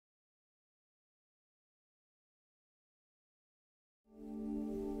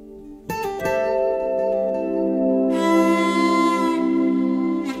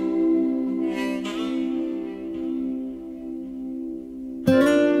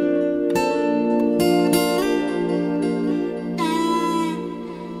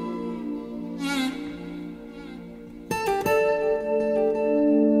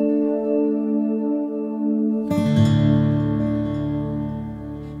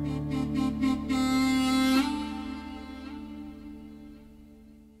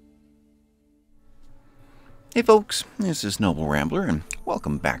Hey folks, this is Noble Rambler, and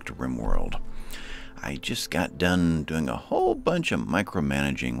welcome back to RimWorld. I just got done doing a whole bunch of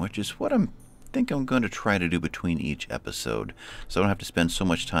micromanaging, which is what I'm going to try to do between each episode, so I don't have to spend so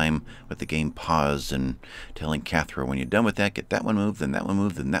much time with the game paused and telling Cathro, when you're done with that, get that one moved, then that one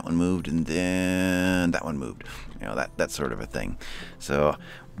moved, then that one moved, and then that one moved. You know, that sort of a thing. So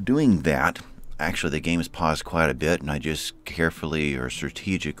doing that, actually the game is paused quite a bit, and I just carefully or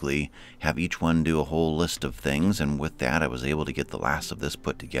strategically have each one do a whole list of things, and with that I was able to get the last of this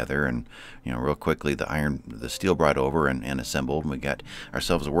put together, and real quickly the steel brought over and assembled, and we got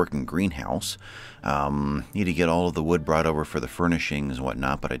ourselves a working greenhouse. Need to get all of the wood brought over for the furnishings and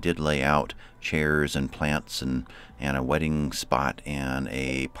whatnot, but I did lay out chairs and plants and a wedding spot and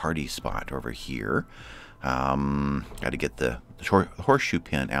a party spot over here. Got to get the horseshoe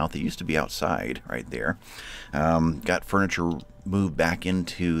pin out that used to be outside right there. Got furniture moved back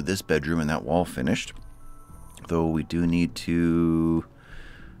into this bedroom and that wall finished. Though we do need to...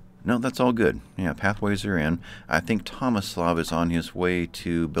 No, that's all good. Yeah, pathways are in. I think Tomislav is on his way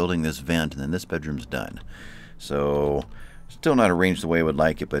to building this vent, and then this bedroom's done. So, still not arranged the way I would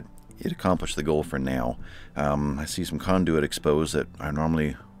like it, but it accomplished the goal for now. I see some conduit exposed that I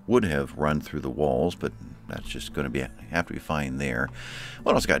normally would have run through the walls, but that's just going to have to be fine there.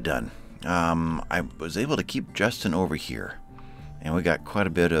 What else got done? I was able to keep Justin over here, and we got quite a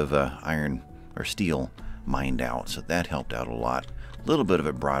bit of iron or steel mined out, so that helped out a lot. A little bit of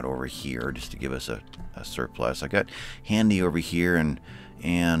it brought over here just to give us a surplus. I got Handy over here and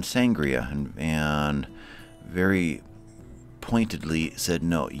Sangria and very pointedly said,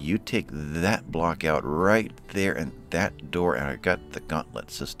 no, you take that block out right there and that door, and I got the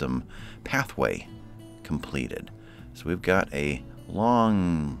gauntlet system pathway completed. So we've got a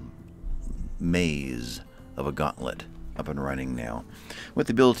long maze of a gauntlet up and running now, with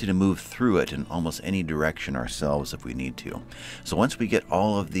the ability to move through it in almost any direction ourselves if we need to. So once we get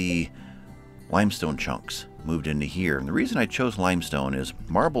all of the limestone chunks moved into here, and the reason I chose limestone is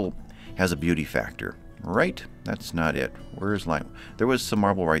marble has a beauty factor. Right? That's not it. Where's lime? There was some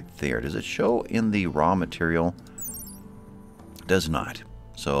marble right there. Does it show in the raw material? It does not.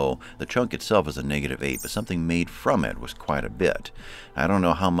 So the chunk itself is a -8, but something made from it was quite a bit. I don't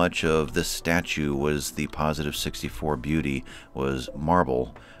know how much of this statue was the +64 beauty was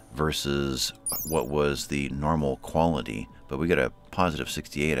marble versus what was the normal quality, but we got a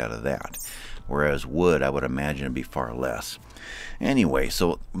 +68 out of that. Whereas wood, I would imagine, would be far less. Anyway,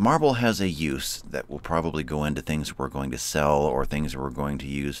 so marble has a use that will probably go into things we're going to sell or things that we're going to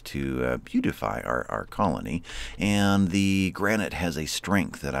use to beautify our colony. And the granite has a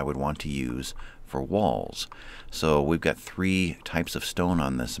strength that I would want to use for walls. So we've got 3 types of stone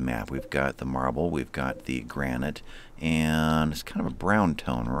on this map. We've got the marble, we've got the granite, and it's kind of a brown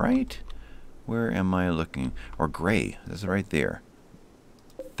tone, right? Where am I looking? Or gray. This is right there.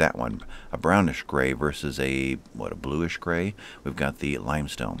 That one, a brownish gray versus a bluish gray. We've got the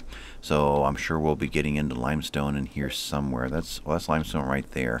limestone, so I'm sure we'll be getting into limestone in here somewhere. That's limestone right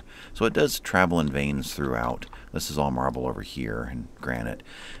there. So it does travel in veins throughout. This is all marble over here and granite,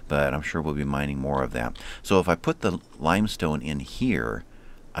 but I'm sure we'll be mining more of that. So if I put the limestone in here,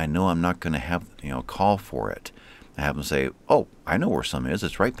 I know I'm not going to have call for it. I have them say, oh, I know where some is.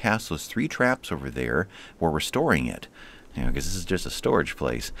 It's right past those 3 traps over there where we're storing it. Because this is just a storage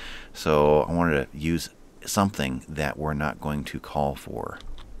place. So I wanted to use something that we're not going to call for.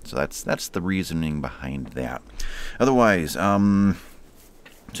 So that's the reasoning behind that. Otherwise, so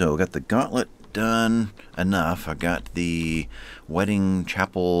we got the gauntlet done enough. I got the wedding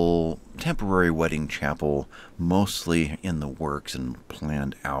chapel, temporary wedding chapel, mostly in the works and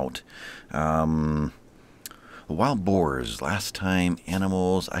planned out. The wild boars, last time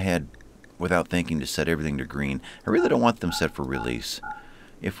animals, I had, without thinking, to set everything to green. I really don't want them set for release.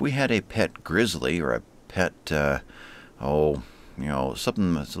 If we had a pet grizzly or a pet, something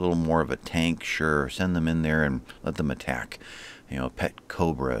that's a little more of a tank, sure, send them in there and let them attack. Pet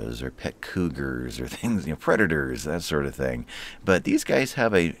cobras or pet cougars or things, predators, that sort of thing. But these guys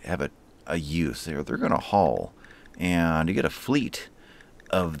have a use. They're going to haul, and you get a fleet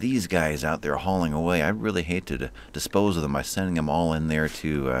of these guys out there hauling away. I'd really hate to dispose of them by sending them all in there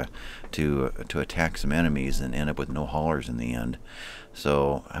to attack some enemies and end up with no haulers in the end.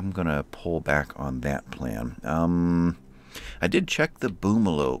 So I'm gonna pull back on that plan. I did check the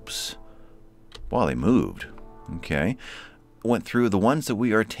boomalopes. Well, they moved. Okay, went through the ones that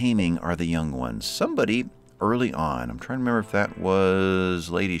we are taming are the young ones. Somebody early on, I'm trying to remember if that was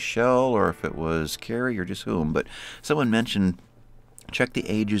Lady Shell or if it was Carrie or just whom, but someone mentioned check the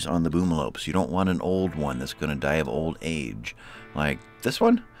ages on the boomalopes. You don't want an old one that's going to die of old age. Like this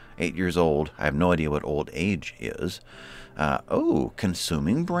one, 8 years old. I have no idea what old age is. Oh,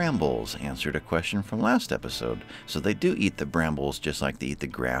 consuming brambles answered a question from last episode. So they do eat the brambles just like they eat the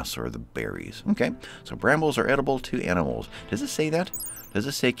grass or the berries. Okay, so brambles are edible to animals. Does it say that? Does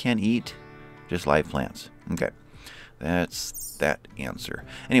it say can eat just live plants? Okay, that's that answer.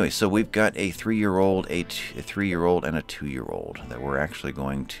 Anyway, so we've got a 3-year-old, a 3-year-old, and a 2-year-old that we're actually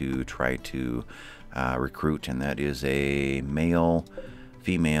going to try to recruit, and that is a male,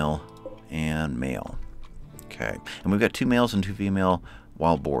 female, and male. Okay, and we've got 2 males and 2 female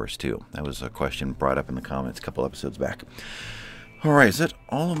wild boars too. That was a question brought up in the comments a couple episodes back. All right, is that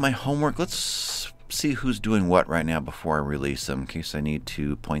all of my homework? Let's see who's doing what right now before I release them, in case I need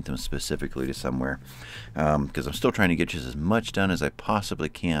to point them specifically to somewhere. Because I'm still trying to get just as much done as I possibly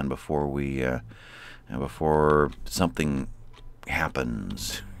can before we, before something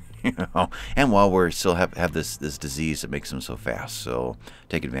happens. You know, and while we're still have this disease that makes them so fast, so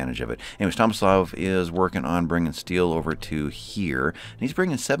take advantage of it. Anyways, Tomislav is working on bringing steel over to here, and he's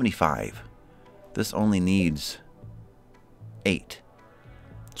bringing 75. This only needs 8.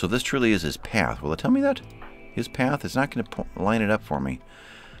 So this truly is his path. Will it tell me that? His path is not going to line it up for me.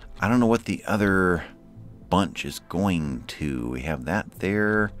 I don't know what the other bunch is going to. We have that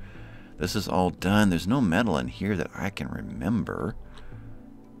there. This is all done. There's no metal in here that I can remember.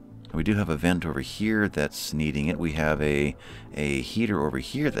 We do have a vent over here that's needing it. We have a heater over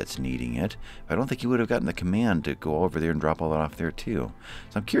here that's needing it. I don't think he would have gotten the command to go over there and drop all that off there too.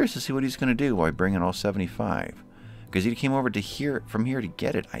 So I'm curious to see what he's going to do while I bring in all 75. Because he came over to here, from here to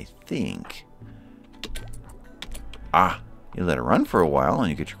get it, I think. Ah, you let it run for a while and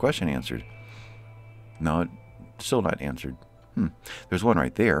you get your question answered. No, it's still not answered. There's one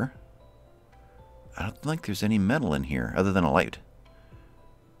right there. I don't think there's any metal in here other than a light.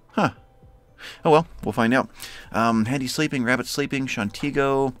 Huh. Oh well, we'll find out. Handy sleeping, rabbit sleeping,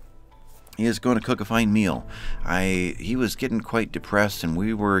 Shantigo is going to cook a fine meal. He was getting quite depressed, and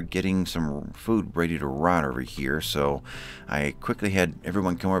we were getting some food ready to rot over here, so I quickly had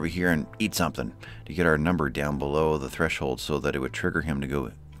everyone come over here and eat something to get our number down below the threshold so that it would trigger him to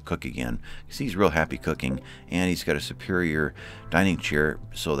go cook again. Because he's real happy cooking, and he's got a superior dining chair,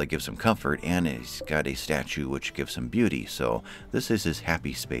 so that gives him comfort, and he's got a statue which gives him beauty. So this is his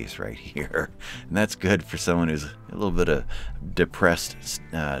happy space right here, and that's good for someone who's a little bit of depressed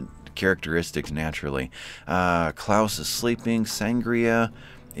characteristics naturally. Klaus is sleeping. Sangria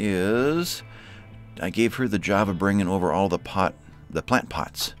is... I gave her the job of bringing over all the plant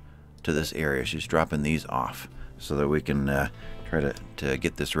pots to this area. She's dropping these off so that we can try to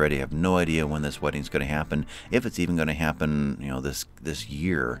get this ready. I have no idea when this wedding's going to happen, if it's even going to happen, you know, this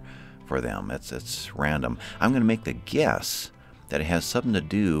year for them. It's random. I'm going to make the guess that it has something to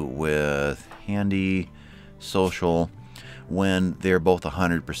do with handy, social, when they're both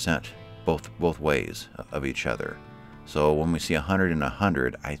 100%, both ways of each other. So when we see 100 and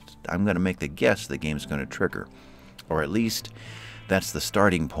 100, I'm going to make the guess the game's going to trigger, or at least that's the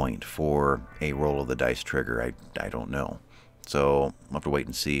starting point for a roll of the dice trigger. I don't know. So I'll have to wait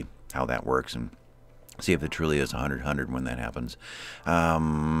and see how that works and see if it truly is 100-100 when that happens.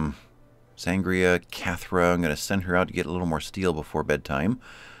 Sangria, Cathra, I'm going to send her out to get a little more steel before bedtime.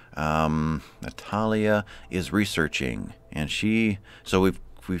 Natalia is researching, and so we've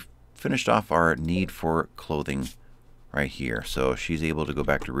finished off our need for clothing right here, so she's able to go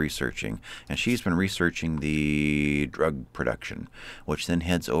back to researching, and she's been researching the drug production, which then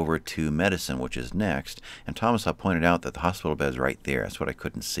heads over to medicine, which is next. And Thomas pointed out that the hospital bed's right there. That's what I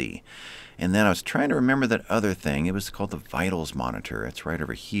couldn't see. And then I was trying to remember that other thing. It was called the vitals monitor. It's right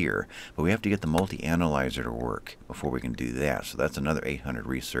over here, but we have to get the multi-analyzer to work before we can do that. So that's another 800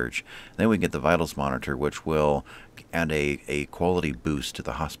 research. Then we get the vitals monitor, which will add a quality boost to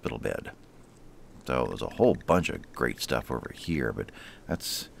the hospital bed. So there's a whole bunch of great stuff over here, but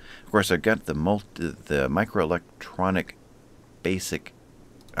that's, of course, I've got the microelectronic basic.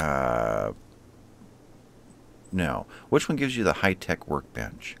 No, which one gives you the high-tech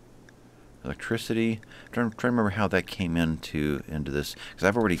workbench? Electricity. I'm trying to remember how that came into this, because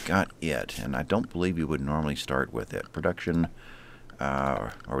I've already got it, and I don't believe you would normally start with it. Production.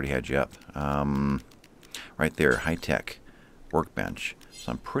 Already had you up. Right there, high-tech workbench.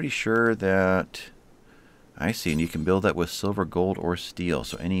 So I'm pretty sure that I see, and you can build that with silver, gold, or steel,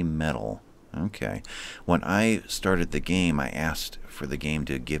 so any metal. Okay. When I started the game, I asked for the game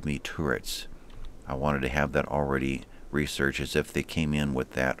to give me turrets. I wanted to have that already researched, as if they came in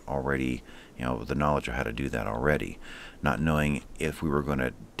with that already, you know, with the knowledge of how to do that already, not knowing if we were going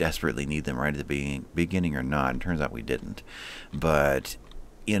to desperately need them right at the beginning or not. It turns out we didn't. But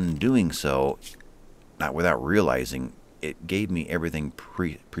in doing so, not without realizing it gave me everything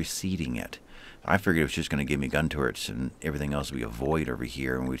preceding it. I figured it was just going to give me gun turrets and everything else we avoid over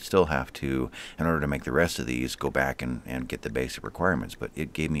here, and we'd still have to, in order to make the rest of these, go back and get the basic requirements. But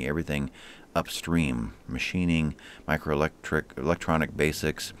it gave me everything upstream: machining, electronic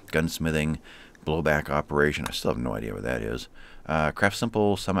basics, gunsmithing, blowback operation. I still have no idea what that is. Craft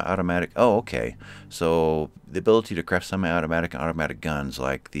simple semi-automatic. Oh, okay. So the ability to craft semi-automatic and automatic guns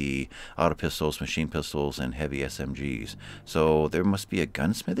like the auto pistols, machine pistols, and heavy SMGs. So there must be a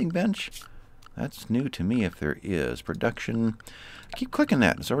gunsmithing bench? That's new to me if there is. Production. I keep clicking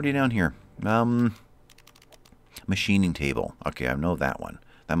that. It's already down here. Machining table. Okay, I know that one.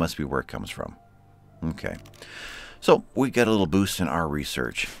 That must be where it comes from. Okay. So we got a little boost in our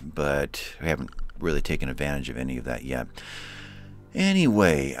research, but we haven't really taken advantage of any of that yet.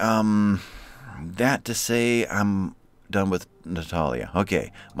 Anyway, that to say, I'm done with Natalia.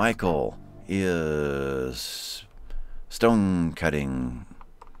 Okay, Michael is stone cutting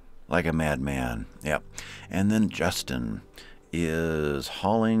like a madman. Yep. And then Justin is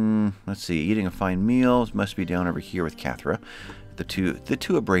hauling, let's see, eating a fine meal. Must be down over here with Cathra. The two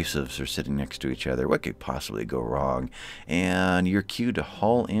abrasives are sitting next to each other. What could possibly go wrong? And you're cued to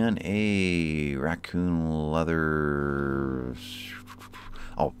haul in a raccoon leather.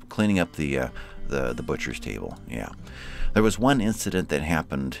 Oh, cleaning up the butcher's table. Yeah, there was one incident that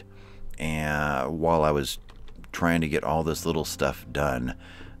happened, and while I was trying to get all this little stuff done,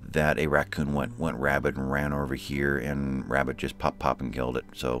 that a raccoon went rabid and ran over here, and rabbit just pop and killed it.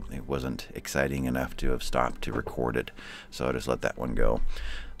 So it wasn't exciting enough to have stopped to record it. So I just let that one go,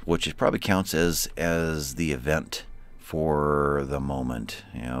 which it probably counts as the event for the moment.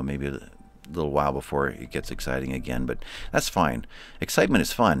 You know, maybe a little while before it gets exciting again, but that's fine. Excitement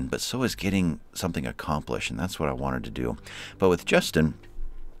is fun, but so is getting something accomplished, and that's what I wanted to do. But with Justin,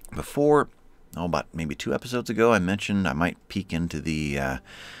 before, about maybe 2 episodes ago, I mentioned I might peek into the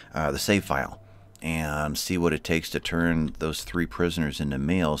save file and see what it takes to turn those 3 prisoners into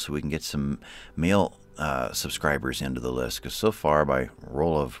male, so we can get some male subscribers into the list. Because so far, by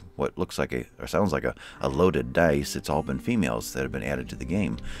roll of what looks like or sounds like a loaded dice, it's all been females that have been added to the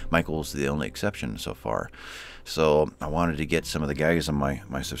game. Michael's the only exception so far. So I wanted to get some of the guys on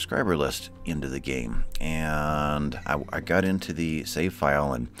my subscriber list into the game, and I got into the save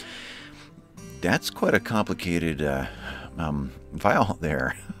file, and that's quite a complicated file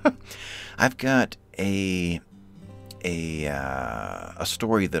there. I've got a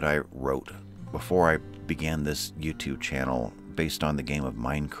story that I wrote before I began this YouTube channel based on the game of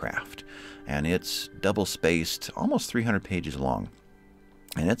Minecraft, and it's double-spaced, almost 300 pages long,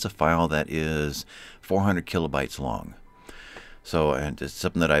 and it's a file that is 400 kilobytes long. So, and it's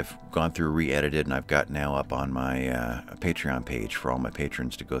something that I've gone through, re-edited, and I've got now up on my Patreon page for all my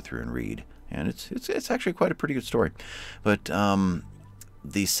patrons to go through and read. And it's actually quite a pretty good story. But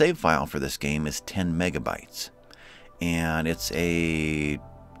the save file for this game is 10 megabytes. And it's a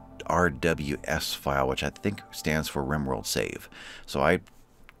RWS file, which I think stands for RimWorld Save. So I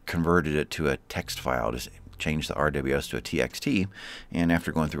converted it to a text file to change the RWS to a TXT, and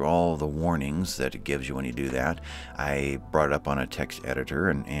after going through all the warnings that it gives you when you do that, I brought it up on a text editor,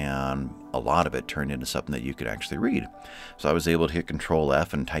 and a lot of it turned into something that you could actually read. So I was able to hit Control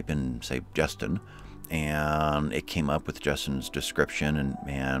F and type in, say, Justin, and it came up with Justin's description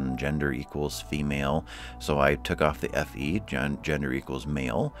and gender equals female. So I took off the FE, gender equals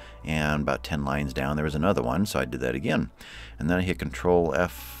male, and about 10 lines down there was another one, so I did that again. And then I hit Control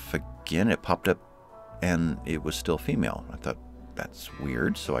F again, it popped up and it was still female. I thought, that's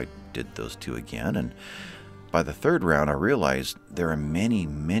weird, so I did those 2 again, and by the 3rd round I realized there are many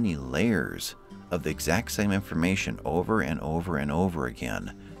layers of the exact same information over and over and over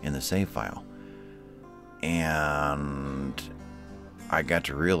again in the save file. And I got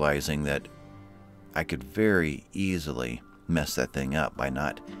to realizing that I could very easily mess that thing up by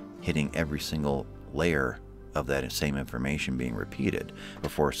not hitting every single layer of that same information being repeated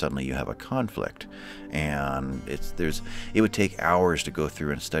before suddenly you have a conflict. And it would take hours to go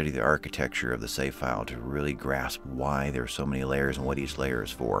through and study the architecture of the save file to really grasp why there are so many layers and what each layer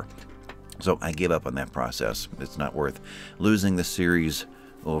is for. So I gave up on that process. It's not worth losing the series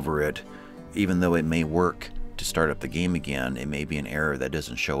over it. Even though it may work to start up the game again, it may be an error that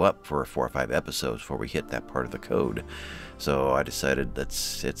doesn't show up for 4 or 5 episodes before we hit that part of the code. So I decided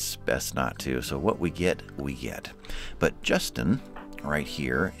it's best not to. So what we get, we get. But Justin, right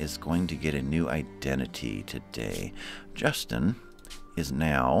here, is going to get a new identity today. Justin is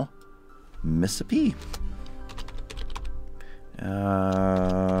now Miss P.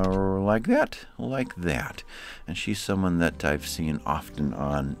 Like that. And she's someone that I've seen often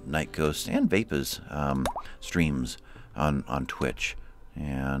on Night Ghost and Vapa's streams on Twitch,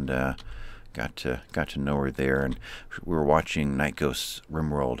 and got to know her there. And we were watching Night Ghost's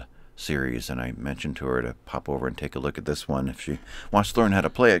RimWorld series, and I mentioned to her to pop over and take a look at this one if she wants to learn how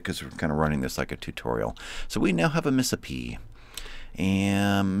to play it, because we're kind of running this like a tutorial. So we now have a Missa P,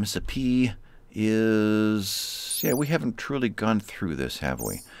 and Missa P is, yeah, we haven't truly gone through this, have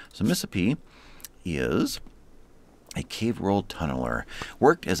we? So Missa P is a cave world tunneler,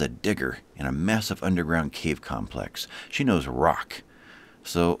 worked as a digger in a massive underground cave complex. She knows rock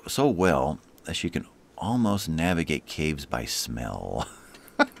so well that she can almost navigate caves by smell.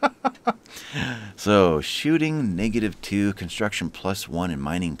 So shooting -2, construction +1, and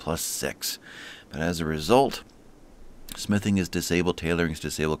mining +6. But as a result, smithing is disabled, tailoring is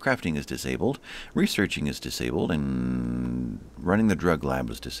disabled, crafting is disabled, researching is disabled, and running the drug lab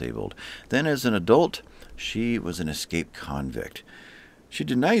was disabled. Then as an adult, she was an escaped convict. She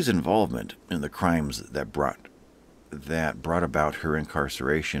denies involvement in the crimes that brought about her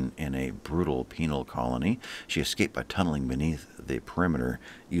incarceration in a brutal penal colony. She escaped by tunneling beneath the perimeter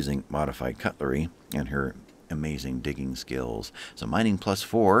using modified cutlery and her amazing digging skills. So mining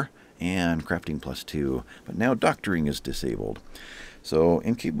 +4 and crafting +2. But now doctoring is disabled. So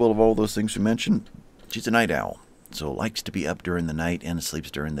incapable of all those things we mentioned, she's a night owl. So likes to be up during the night and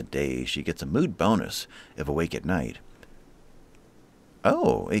sleeps during the day. She gets a mood bonus if awake at night.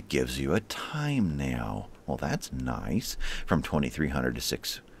 Oh, it gives you a time now. Well, that's nice. From 2300 to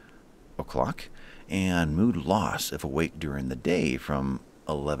 6 o'clock. And mood loss if awake during the day from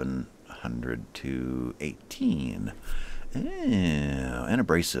 1100 to 18. And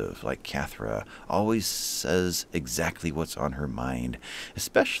abrasive, like Cathra, always says exactly what's on her mind,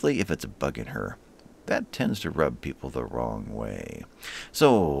 especially if it's bugging her. That tends to rub people the wrong way.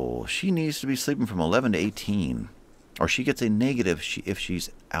 So she needs to be sleeping from 11 to 18. Or she gets a negative if she's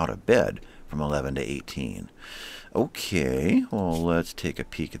out of bed from 11 to 18. Okay, well, let's take a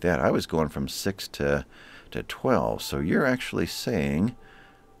peek at that. I was going from 6 to 12. So you're actually saying,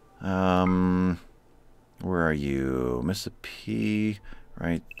 where are you? Missa P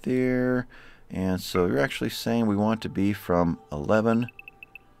right there. And so you're actually saying we want to be from 11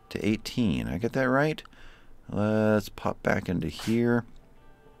 to 18. I get that right? Let's pop back into here.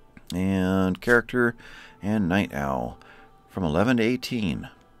 And character and night owl from 11 to 18.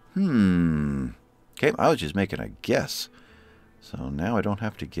 Okay, I was just making a guess. So now I don't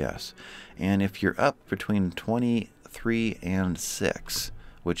have to guess. And if you're up between 23 and 6,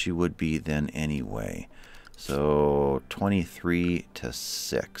 which you would be then anyway. So 23 to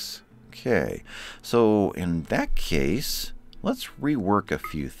 6. Okay, so in that case, let's rework a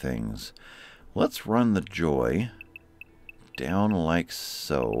few things. Let's run the joy down like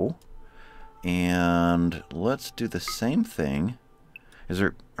so. And let's do the same thing. Is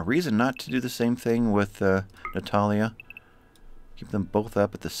there a reason not to do the same thing with Natalia? Keep them both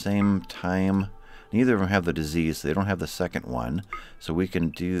up at the same time. Neither of them have the disease, so they don't have the second one. So we can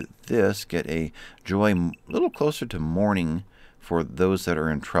do this, get a joy a little closer to morning for those that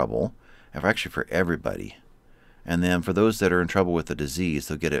are in trouble. Actually, for everybody. And then for those that are in trouble with the disease,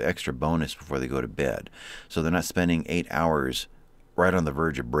 they'll get an extra bonus before they go to bed. So they're not spending 8 hours right on the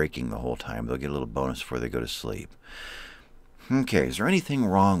verge of breaking the whole time. They'll get a little bonus before they go to sleep. Okay, is there anything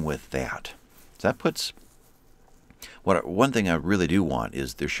wrong with that? So that puts... one thing I really do want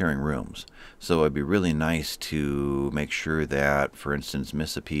is they're sharing rooms. So it'd be really nice to make sure that, for instance,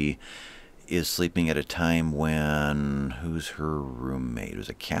 Missa P is sleeping at a time when... Who's her roommate? Was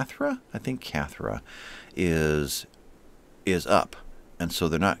it Cathra? I think Cathra is up. And so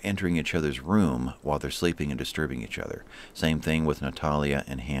they're not entering each other's room while they're sleeping and disturbing each other. Same thing with Natalia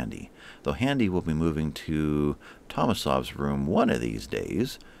and Handy. Though Handy will be moving to Tomaslav's room one of these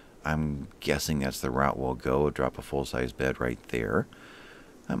days. I'm guessing that's the route we'll go. Drop a full-size bed right there.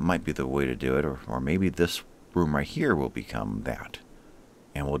 That might be the way to do it. Or maybe this room right here will become that.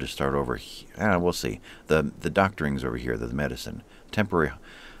 And we'll just start over here. We'll see. The doctoring's over here, the medicine. Temporary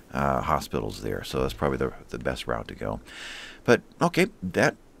hospitals there. So that's probably the best route to go. But okay,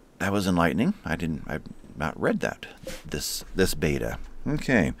 that was enlightening. I've not read this beta.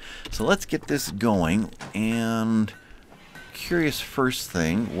 Okay, so let's get this going. And curious first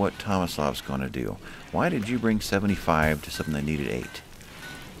thing, what Tomaslav's going to do. Why did you bring 75 to something that needed 8?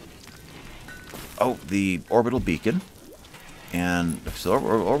 Oh, the orbital beacon. And so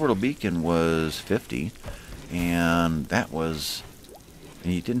orbital beacon was 50, and that was...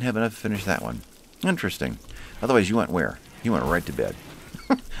 And you didn't have enough to finish that one. Interesting. Otherwise, you went where? You went right to bed.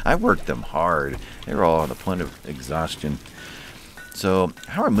 I worked them hard. They were all on the point of exhaustion. So,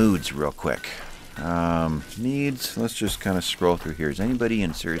 how are moods real quick? Needs, let's just kind of scroll through here. Is anybody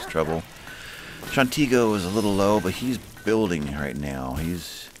in serious trouble? Shantigo is a little low, but he's building right now.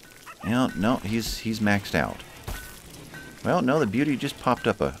 He's, no, he's maxed out. Well, no, the beauty just popped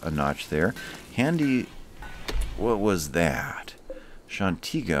up a notch there. Handy, what was that?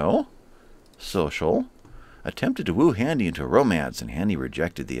 Shantigo, social, attempted to woo Handy into a romance, and Handy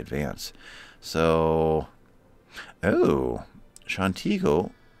rejected the advance. So, oh,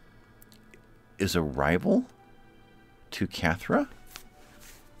 Shantigo is a rival to Cathra?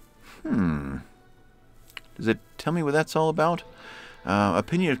 Does it tell me what that's all about?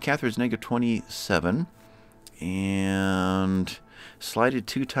 Opinion of Cathra is -27. And slighted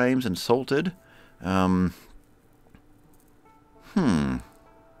 2 times, insulted. That's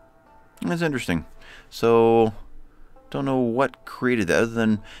interesting. So, don't know what created that, other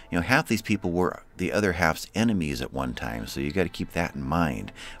than, half these people were the other half's enemies at one time. So you got to keep that in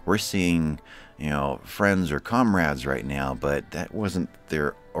mind. We're seeing, friends or comrades right now, but that wasn't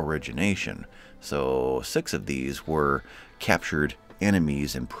their origination. So 6 of these were captured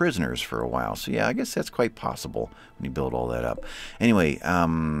enemies and prisoners for a while. So yeah, I guess that's quite possible when you build all that up. Anyway,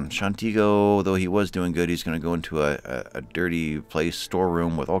 Shantigo, though he was doing good, he's going to go into a dirty place,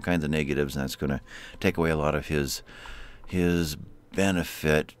 storeroom with all kinds of negatives, and that's going to take away a lot of his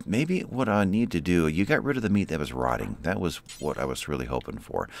benefit. Maybe what I need to do, you got rid of the meat that was rotting. That was what I was really hoping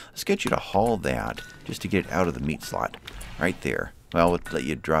for. Let's get you to haul that just to get it out of the meat slot right there. Well, let's let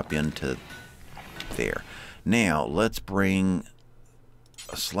you drop into there. Now, let's bring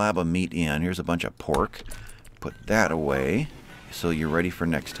a slab of meat in. Here's a bunch of pork. Put that away so you're ready for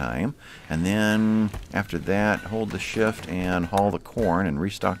next time. And then after that, hold the shift and haul the corn and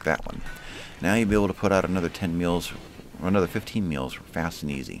restock that one. Now you'll be able to put out another 10 meals, or another 15 meals fast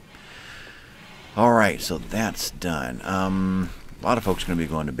and easy. Alright, so that's done. A lot of folks are going to be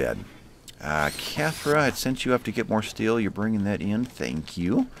going to bed. Cathra, I sent you up to get more steel. You're bringing that in. Thank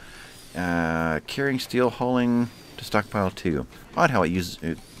you. Carrying steel, hauling to stockpile 2. Odd how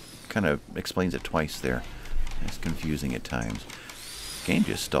it kind of explains it twice there. It's confusing at times. Game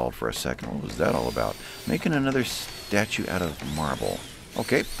just stalled for a second. What was that all about? Making another statue out of marble.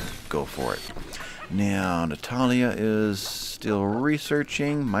 Okay, go for it. Now, Natalia is still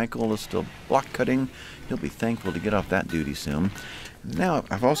researching. Michael is still block cutting. He'll be thankful to get off that duty soon. Now,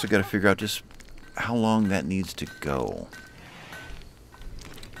 I've also got to figure out just how long that needs to go.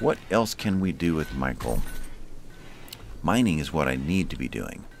 What else can we do with Michael? Mining is what I need to be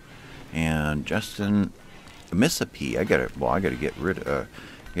doing. And Justin, Miss a P, I gotta get rid of,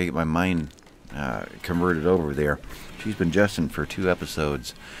 gotta get my mine converted over there. She's been Justin for 2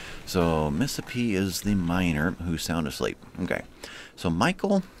 episodes. So Miss a P is the miner who's sound asleep. Okay, so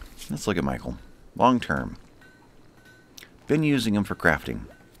Michael, let's look at Michael. Long term. Been using him for crafting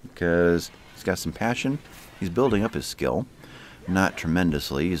because he's got some passion. He's building up his skill. Not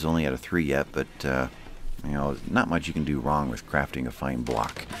tremendously. He's only at a 3 yet, but not much you can do wrong with crafting a fine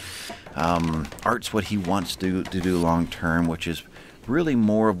block. Art's what he wants to do long term, which is really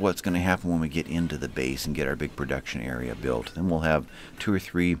more of what's going to happen when we get into the base and get our big production area built. Then we'll have 2 or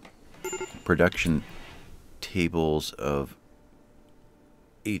 3 production tables of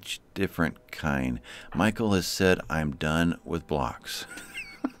each different kind. Michael has said, I'm done with blocks.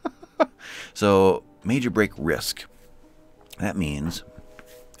 So, major break risk. That means,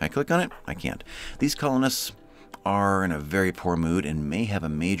 can I click on it? I can't. These colonists are in a very poor mood and may have a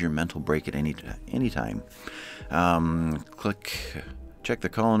major mental break at any time. Click, check the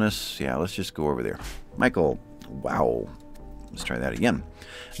colonists. Yeah, let's just go over there. Michael, wow. Let's try that again.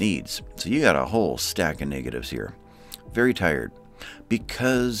 Needs. So you got a whole stack of negatives here. Very tired.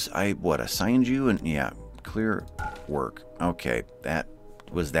 Because I, assigned you? And yeah, clear work. Okay, that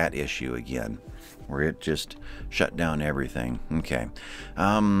was that issue again, where it just shut down everything. Okay.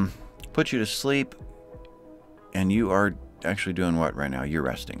 Put you to sleep, and you are actually doing what right now? You're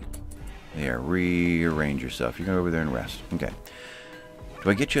resting. There, rearrange yourself. You're going over there and rest. Okay. Do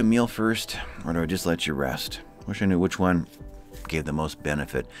I get you a meal first, or do I just let you rest? Wish I knew which one gave the most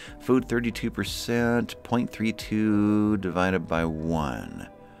benefit. Food 32%, 0.32 divided by 1.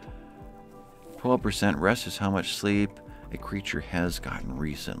 12% rest is how much sleep a creature has gotten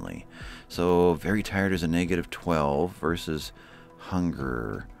recently. So very tired is a -12 versus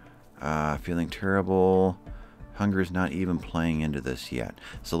hunger. Feeling terrible. Hunger is not even playing into this yet.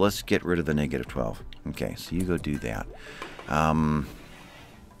 So let's get rid of the -12. Okay, so you go do that.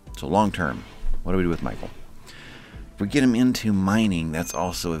 So long term, what do we do with Michael? If we get him into mining, that's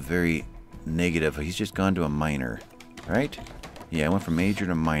also a very negative. He's just gone to a miner, right? Yeah, I went from major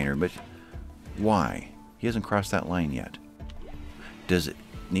to minor, but why? He hasn't crossed that line yet. Does it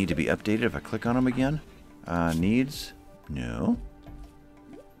need to be updated if I click on him again? Needs? No.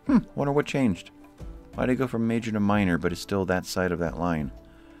 Wonder what changed. Why did it go from major to minor, but it's still that side of that line?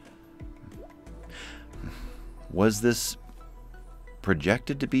 Was this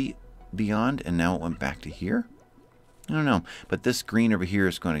projected to be beyond, and now it went back to here? I don't know. But this green over here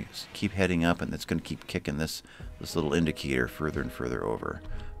is going to keep heading up, and it's going to keep kicking this little indicator further and further over.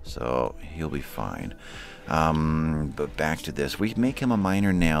 So he'll be fine. But back to this. We make him a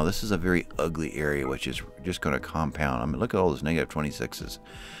minor now. This is a very ugly area, which is just going to compound. I mean, look at all those negative 26s.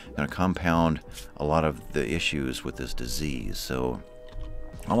 Going to compound a lot of the issues with this disease. So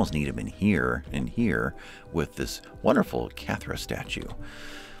I almost need him in here and here with this wonderful Cathra statue.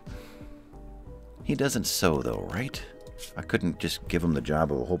 He doesn't sew, though, right? I couldn't just give him the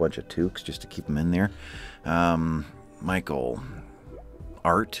job of a whole bunch of toques just to keep him in there. Michael.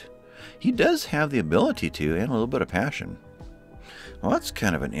 Art. He does have the ability to, and a little bit of passion. Well, that's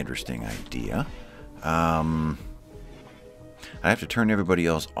kind of an interesting idea. I have to turn everybody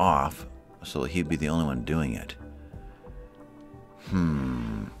else off so he'd be the only one doing it.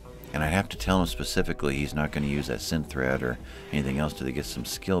 And I'd have to tell him specifically he's not going to use that synth thread or anything else till he gets some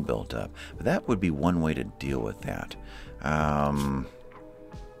skill built up. But that would be one way to deal with that.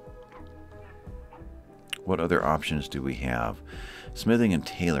 What other options do we have? Smithing and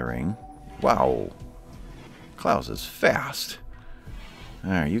tailoring. Wow. Klaus is fast.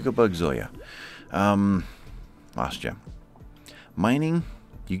 Alright, you go bug Zoya. Lost you. Mining.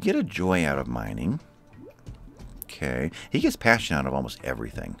 You get a joy out of mining. Okay. He gets passion out of almost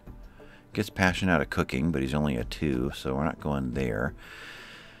everything. Gets passion out of cooking, but he's only a 2, so we're not going there.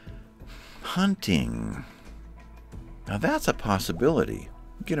 Hunting. Now that's a possibility.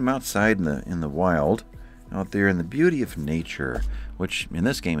 Get him outside in the wild, out there in the beauty of nature, which in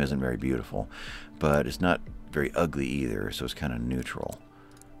this game isn't very beautiful, but it's not very ugly either, so it's kind of neutral.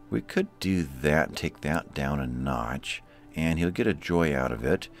 We could do that and take that down a notch, and he'll get a joy out of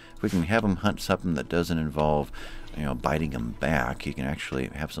it. If we can have him hunt something that doesn't involve, biting him back, he can actually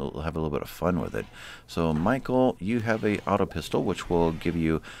have a little bit of fun with it. So, Michael, you have a auto pistol, which will give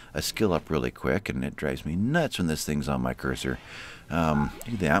you a skill up really quick, and it drives me nuts when this thing's on my cursor.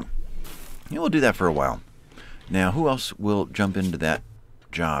 Do that. Yeah, we'll do that for a while. Now, who else will jump into that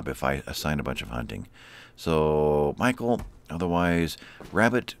job if I assign a bunch of hunting? So, Michael, otherwise,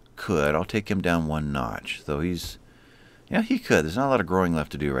 Rabbit could. I'll take him down 1 notch. So he's... Yeah, he could. There's not a lot of growing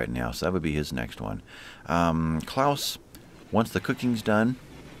left to do right now, so that would be his next one. Klaus, once the cooking's done,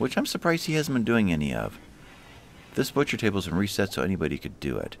 which I'm surprised he hasn't been doing any of. This butcher table's been reset so anybody could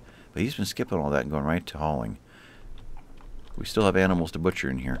do it. But he's been skipping all that and going right to hauling. We still have animals to butcher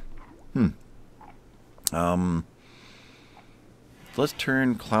in here. Let's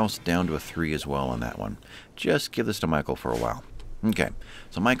turn Klaus down to a 3 as well on that one. Just give this to Michael for a while. Okay,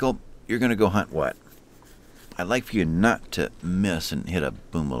 so Michael, you're going to go hunt what? I'd like for you not to miss and hit a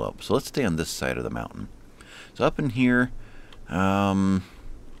boomalope. So let's stay on this side of the mountain. So up in here,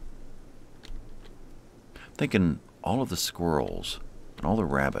 thinking all of the squirrels and all the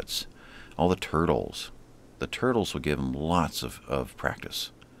rabbits, all the turtles. The turtles will give him lots of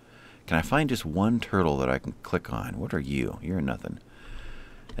practice. Can I find just one turtle that I can click on? What are you? You're nothing.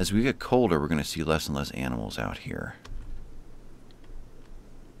 As we get colder, we're going to see less and less animals out here.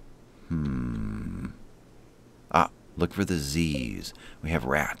 Look for the Z's. We have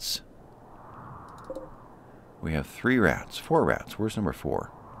rats. We have 3 rats. 4 rats. Where's number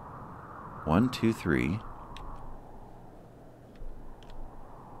 4? 1, 2, 3.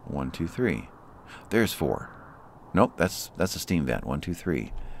 1, 2, 3. There's 4. Nope, that's a steam vent. 1, 2,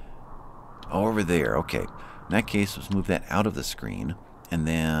 3. Oh, over there. Okay. In that case, let's move that out of the screen and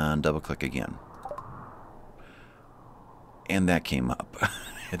then double click again. And that came up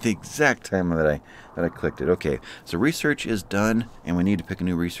at the exact time that I clicked it. Okay, so research is done, and we need to pick a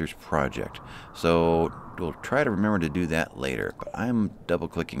new research project. So we'll try to remember to do that later. But I'm double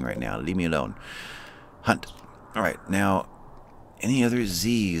clicking right now. Leave me alone. Hunt. All right, now any other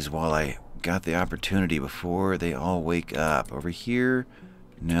Z's while I got the opportunity before they all wake up? Over here.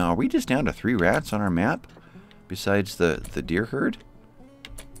 Now, are we just down to 3 rats on our map? Besides the deer herd?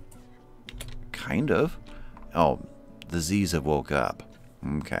 Kind of. Oh, the Z's have woke up.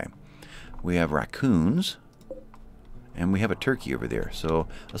 Okay. We have raccoons. And we have a turkey over there. So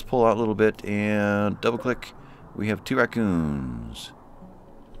let's pull out a little bit and double click. We have 2 raccoons.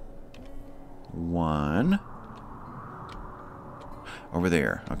 1. Over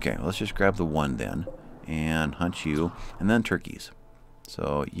there. Okay, let's just grab the 1 then. And hunt you. And then turkeys.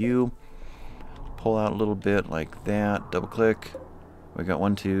 So you pull out a little bit like that. Double click. We got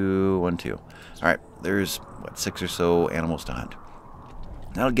 1, 2, 1, 2. All right, there's what, 6 or so animals to hunt.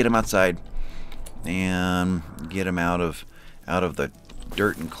 That'll get them outside and get them out of the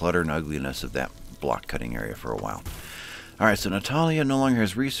dirt and clutter and ugliness of that block cutting area for a while. Alright, so Natalia no longer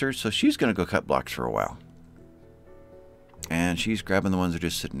has research, so she's going to go cut blocks for a while. And she's grabbing the ones that are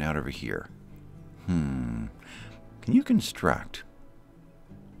just sitting out over here. Can you construct?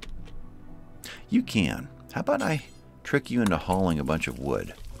 You can. How about I trick you into hauling a bunch of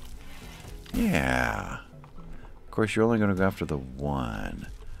wood? Yeah. Of course, you're only going to go after the one.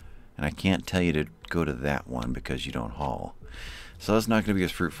 And I can't tell you to go to that one because you don't haul. So that's not going to be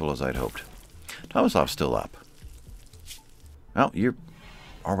as fruitful as I'd hoped. Tomaslav's still up. Well, you're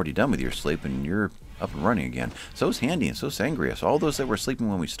already done with your sleep and you're up and running again. So's Handy and so's Sangrius. All those that were sleeping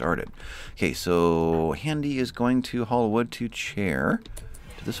when we started. Okay, so Handy is going to haul wood to chair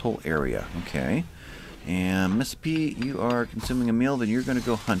to this whole area. Okay. And Miss P, you are consuming a meal, then you're going to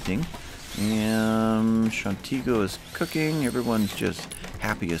go hunting. And Shantigo is cooking. Everyone's just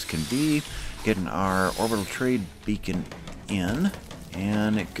happy as can be. Getting our orbital trade beacon in.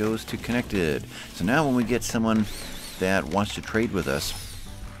 And it goes to connected. So now when we get someone that wants to trade with us,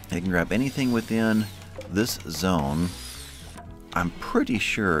 they can grab anything within this zone. I'm pretty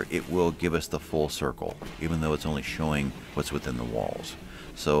sure it will give us the full circle, even though it's only showing what's within the walls.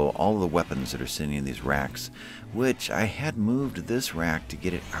 So all of the weapons that are sitting in these racks, which I had moved this rack to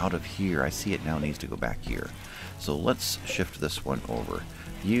get it out of here. I see it now needs to go back here. So let's shift this one over.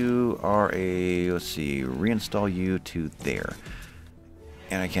 You are a, let's see, reinstall you to there.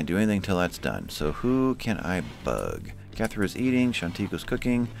 And I can't do anything until that's done. So who can I bug? Catherine's eating, Shantigo's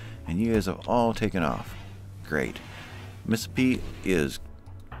cooking, and you guys have all taken off. Great. Miss P is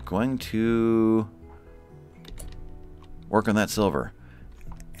going to work on that silver.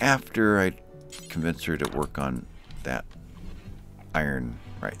 After I convince her to work on that iron,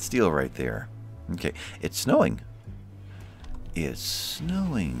 right, steel right there. Okay, it's snowing. It's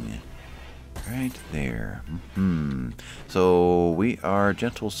snowing. Right there. So we are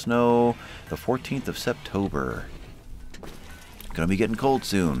gentle snow, the 14th of September. Gonna be getting cold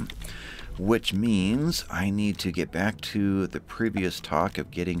soon, which means I need to get back to the previous talk of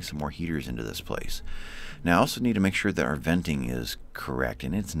getting some more heaters into this place. Now I also need to make sure that our venting is correct,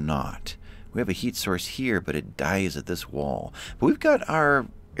 and it's not. We have a heat source here, but it dies at this wall. But we've got our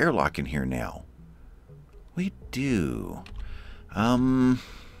airlock in here now. We do.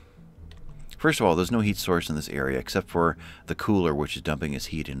 First of all, there's no heat source in this area except for the cooler, which is dumping its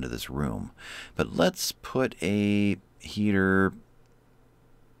heat into this room. But let's put a heater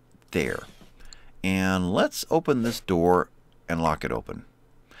there. And let's open this door and lock it open.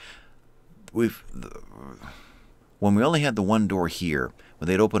 When we only had the one door here, when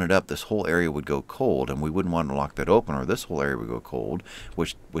they'd open it up, this whole area would go cold, and we wouldn't want to lock that open, or this whole area would go cold,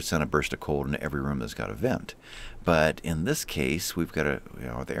 which would send a burst of cold into every room that's got a vent. But in this case, we've got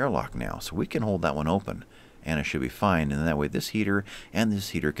the airlock now, so we can hold that one open, and it should be fine. And that way, this heater and this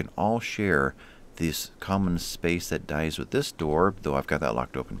heater can all share this common space that dies with this door, though I've got that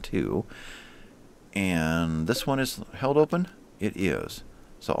locked open too. And this one is held open? It is.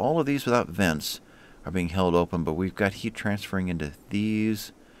 So all of these without vents are being held open, but we've got heat transferring into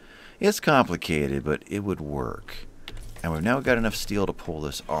these. It's complicated, but it would work. And we've now got enough steel to pull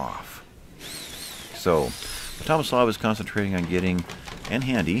this off. So Tomaslav is concentrating on getting, and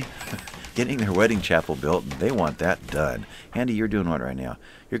Handy, getting their wedding chapel built. They want that done. Handy, you're doing what right now?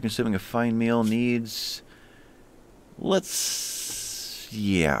 You're consuming a fine meal, needs...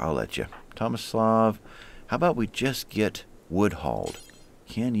 Yeah, I'll let you. Tomaslav, how about we just get wood hauled?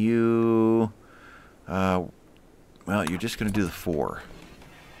 Can you... well, you're just going to do the 4.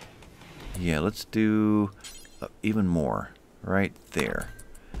 Yeah, let's do even more right there.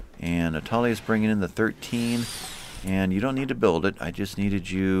 And Natalia's bringing in the 13. And you don't need to build it. I just needed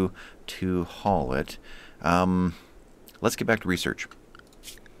you to haul it. Let's get back to research.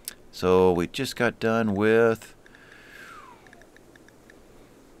 So we just got done with...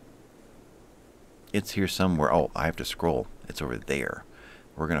 It's here somewhere. Oh, I have to scroll. It's over there.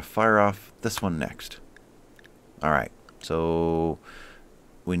 We're going to fire off this one next. Alright, so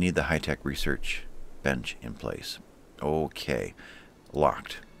we need the high-tech research bench in place. Okay,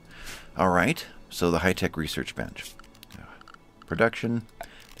 locked. Alright, so the high-tech research bench. Production,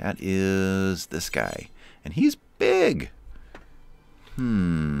 that is this guy. And he's big.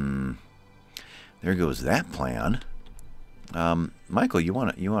 There goes that plan. Michael, you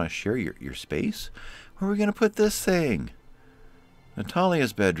wanna share your space? Where are we gonna put this thing?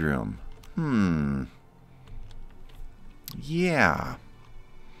 Natalia's bedroom. Yeah.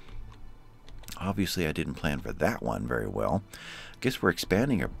 Obviously, I didn't plan for that one very well. I guess we're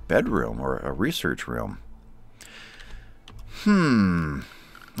expanding a bedroom or a research room.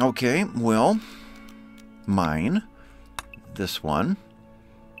 Okay, well, mine. This one.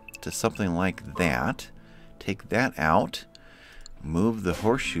 to something like that. Take that out. Move the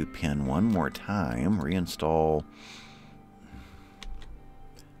horseshoe pin one more time. Reinstall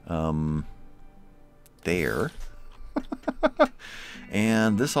there.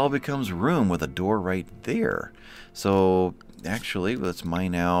 And this all becomes room with a door right there. So actually, let's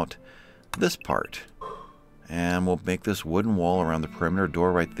mine out this part. And we'll make this wooden wall around the perimeter,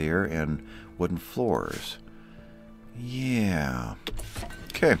 door right there, and wooden floors. Yeah.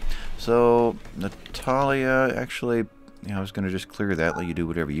 Okay, so Natalia, actually, I was going to just clear that, let you do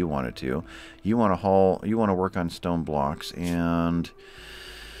whatever you wanted to. You want to work on stone blocks, and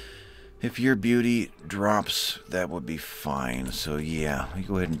if your beauty drops, that would be fine. So yeah, you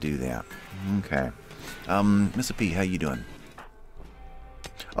go ahead and do that. Okay. Mr. P, how you doing?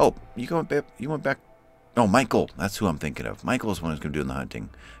 Oh, you went back. Oh, Michael, that's who I'm thinking of. Michael's the one who's going to do the hunting.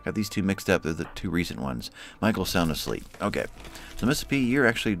 Got these two mixed up. They're the two recent ones. Michael's sound asleep. Okay. So, Mr. P, you're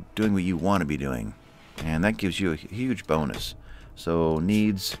actually doing what you want to be doing. And that gives you a huge bonus. So,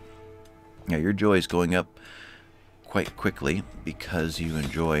 needs... Yeah, your joy is going up quite quickly because you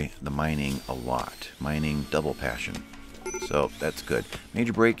enjoy the mining a lot. Mining double passion. So, that's good.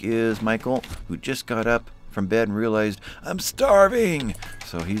 Major break is Michael, who just got up from bed and realized, I'm starving!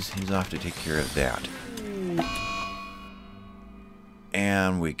 So, he's off to take care of that.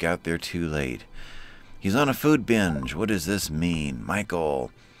 And we got there too late. He's on a food binge. What does this mean?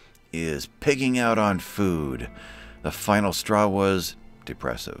 Michael is pigging out on food. The final straw was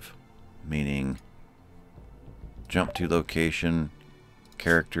depressive, meaning jump to location,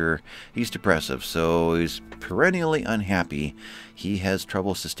 character. He's depressive, so he's perennially unhappy. He has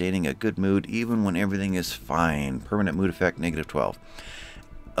trouble sustaining a good mood even when everything is fine. Permanent mood effect, -12.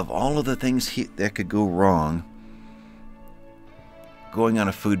 Of all of the things that could go wrong, going on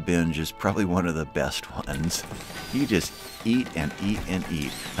a food binge is probably one of the best ones. You just eat and eat and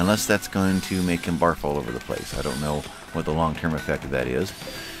eat. Unless that's going to make him barf all over the place. I don't know what the long-term effect of that is.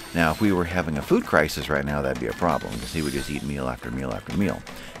 Now, if we were having a food crisis right now, that'd be a problem, because he would just eat meal after meal after meal.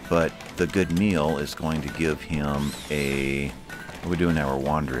 But the good meal is going to give him a... What we're doing now, we're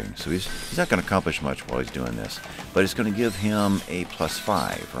wandering. So he's not going to accomplish much while he's doing this. But it's going to give him a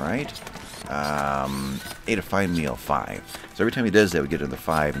 +5, right? 8 a fine meal, 5. So every time he does that, we get another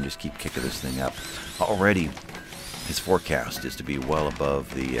 5 and just keep kicking this thing up. Already, his forecast is to be well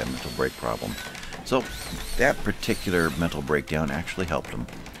above the mental break problem. So that particular mental breakdown actually helped him.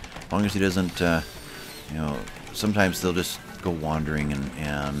 As long as he doesn't, you know, sometimes they'll just go wandering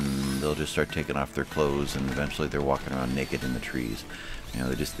and they'll just start taking off their clothes, and eventually they're walking around naked in the trees. You know,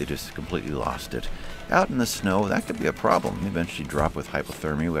 they just completely lost it. Out in the snow, that could be a problem. They eventually drop with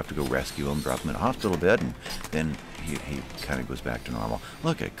hypothermia. We have to go rescue him, drop him in a hospital bed, and then he kind of goes back to normal.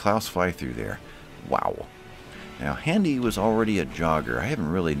 Look at Klaus fly through there. Wow. Now, Handy was already a jogger. I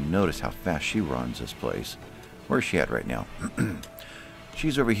haven't really noticed how fast she runs this place. Where's she at right now?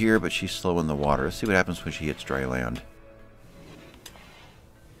 She's over here, but she's slow in the water. Let's see what happens when she hits dry land.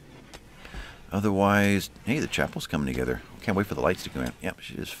 Otherwise, hey, the chapel's coming together. Can't wait for the lights to go in. Yep,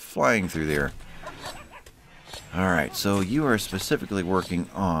 she's just flying through there. Alright, so you are specifically working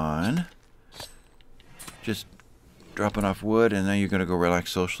on just dropping off wood, and now you're going to go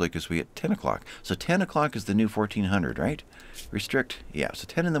relax socially because we hit 10 o'clock. So 10 o'clock is the new 1400, right? Restrict? Yeah, so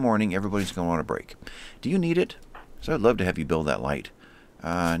 10 in the morning, everybody's going to want a break. Do you need it? So I'd love to have you build that light.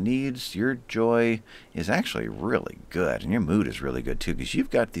 Needs, your joy is actually really good, and your mood is really good too, because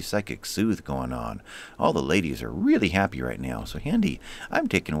you've got the psychic soothe going on. All the ladies are really happy right now. So Handy, I'm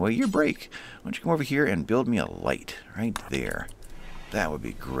taking away your break. Why don't you come over here and build me a light right there? That would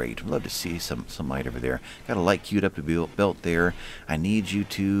be great. I'd love to see some light over there. Got a light queued up to be built there. I need you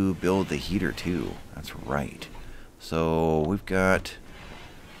to build the heater too. That's right. So we've got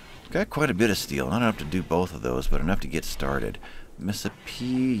quite a bit of steel. I don't have to do both of those, but enough to get started. Miss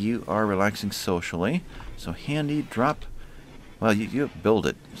P, you are relaxing socially. So Handy, drop. Well, you build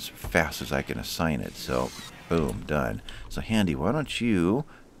it as fast as I can assign it. So, boom, done. So Handy, why don't you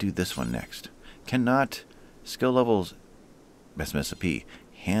do this one next? Cannot skill levels. Miss P,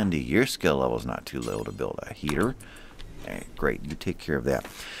 Handy, your skill level is not too low to build a heater. Okay, great, you take care of that.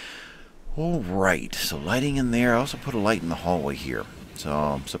 All right, so lighting in there. I also put a light in the hallway here. So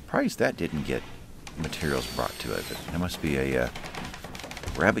I'm surprised that didn't get materials brought to it. But there must be a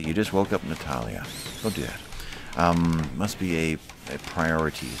rabbit. You just woke up, Natalia. Don't do that. Must be a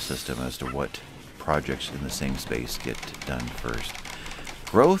priority system as to what projects in the same space get done first.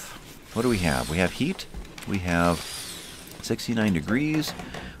 Growth. What do we have? We have heat. We have 69 degrees.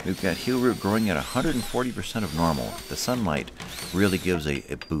 We've got heel root growing at 140% of normal. The sunlight really gives a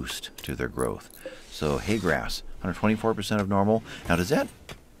boost to their growth. So hay grass, 124% of normal. Now does that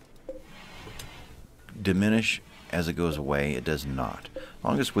diminish as it goes away? It does not. As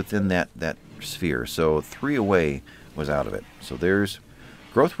long as it's within that sphere. So 3 away was out of it. So there's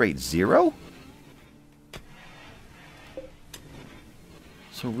growth rate 0?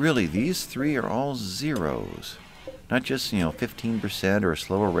 So really, these 3 are all zeros. Not just, 15% or a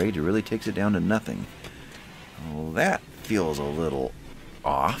slower rate. It really takes it down to nothing. Well, that feels a little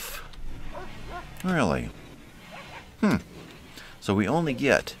off. Really? So we only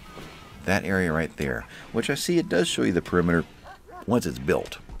get that area right there, which I see it does show you the perimeter once it's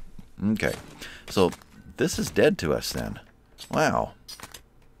built. Okay, so this is dead to us then. Wow.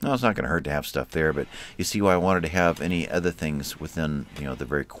 No, it's not going to hurt to have stuff there, but you see why I wanted to have any other things within, the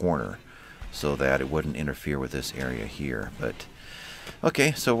very corner, so that it wouldn't interfere with this area here. But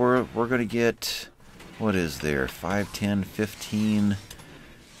okay, so we're going to get, what is there? 5, 10, 15,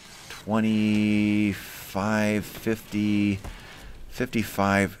 25, 50,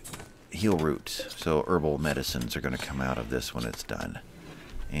 55 heal roots. So herbal medicines are going to come out of this when it's done.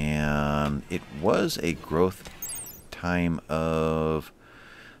 And it was a growth time of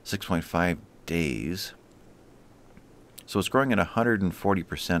 6.5 days. So it's growing at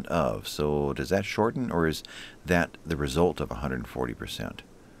 140% of. So does that shorten, or is that the result of 140%?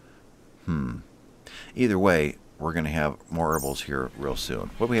 Either way, we're going to have more herbals here real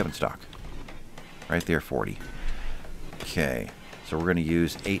soon. What do we have in stock? Right there, 40. Okay. So we're going to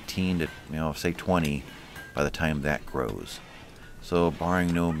use 18 to, say 20 by the time that grows. So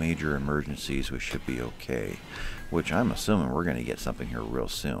barring no major emergencies, we should be okay. Which I'm assuming we're going to get something here real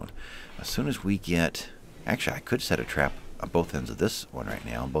soon. As soon as we get... Actually, I could set a trap on both ends of this one right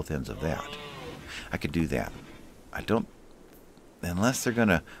now, on both ends of that. I could do that. I don't... Unless they're going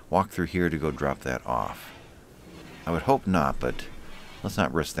to walk through here to go drop that off. I would hope not, but let's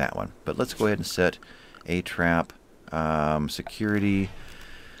not risk that one. But let's go ahead and set a trap. Security,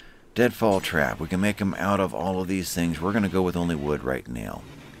 deadfall trap. We can make them out of all of these things. We're going to go with only wood right now.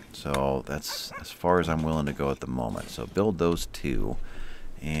 So that's as far as I'm willing to go at the moment. So build those 2.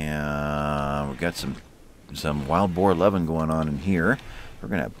 And we've got some wild boar loving going on in here. We're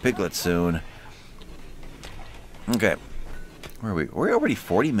going to have piglets soon. Okay. Where are we? We're already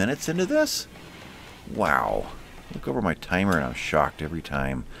 40 minutes into this? Wow. Look over my timer and I'm shocked every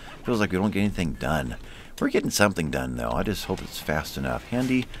time. Feels like we don't get anything done. We're getting something done, though. I just hope it's fast enough.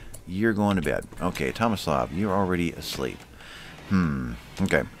 Handy, you're going to bed. Okay, Tomislav, you're already asleep.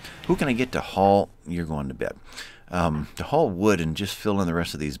 Okay. Who can I get to haul? You're going to bed. To haul wood and just fill in the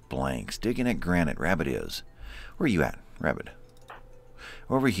rest of these blanks. Digging at granite. Rabbit is. Where are you at, Rabbit?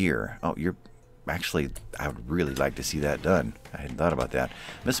 Over here. Oh, you're... Actually, I would really like to see that done. I hadn't thought about that.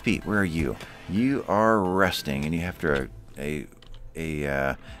 Miss Pete, where are you? You are resting, and you have to... a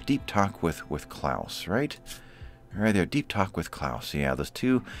deep talk with Klaus, right? Right there, deep talk with Klaus. Yeah, those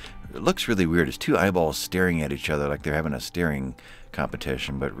two, it looks really weird. It's 2 eyeballs staring at each other like they're having a staring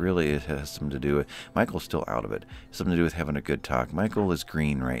competition, but really it has something to do with, Michael's still out of it. Something to do with having a good talk. Michael is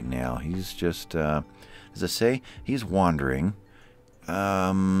green right now. He's just, does it say? He's wandering.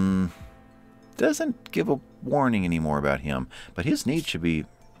 Doesn't give a warning anymore about him, but his need should be,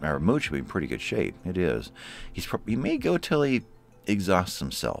 our mood should be in pretty good shape. It is. He may go till he exhausts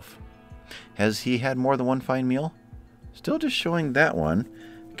himself. Has he had more than one fine meal? Still just showing that one.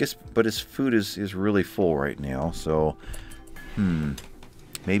 I guess, but his food is really full right now. So,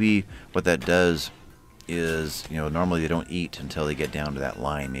 maybe what that does is, normally they don't eat until they get down to that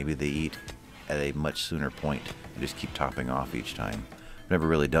line. Maybe they eat at a much sooner point and just keep topping off each time. Never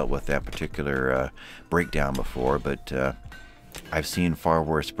really dealt with that particular breakdown before, but I've seen far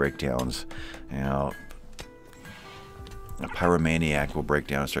worse breakdowns. A pyromaniac will break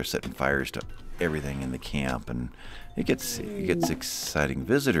down and start setting fires to everything in the camp, and it gets exciting.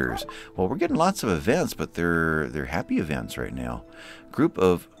 Visitors. Well, we're getting lots of events, but they're happy events right now. Group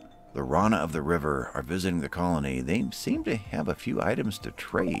of the Rana of the River are visiting the colony. They seem to have a few items to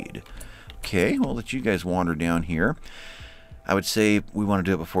trade. Okay, we'll let you guys wander down here. I would say we want to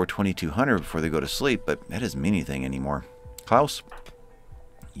do it before 2200 before they go to sleep, but that doesn't mean anything anymore. Klaus,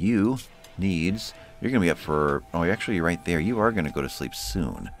 you needs... You're going to be up for... Oh, actually, you're right there. You are going to go to sleep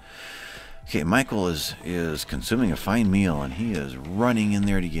soon. Okay, Michael is consuming a fine meal, and he is running in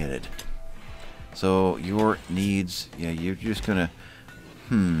there to get it. So, your needs... Yeah, you're just going to...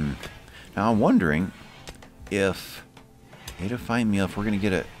 Now, I'm wondering if... Ate a fine meal, if we're going to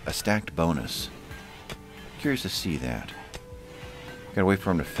get a stacked bonus. Curious to see that. Gotta wait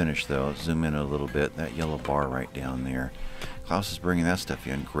for him to finish, though. Zoom in a little bit. That yellow bar right down there. Klaus is bringing that stuff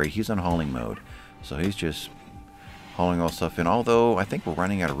in. Great. He's on hauling mode. So he's just hauling all stuff in. Although, I think we're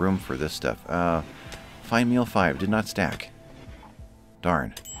running out of room for this stuff. Fine meal 5. Did not stack.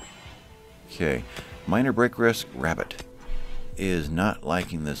 Darn. Okay. Minor break risk. Rabbit is not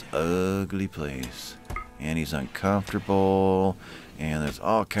liking this ugly place. And he's uncomfortable. And there's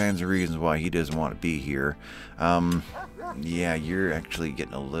all kinds of reasons why he doesn't want to be here. Yeah, you're actually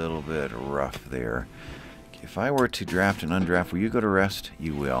getting a little bit rough there. If I were to draft and undraft, will you go to rest?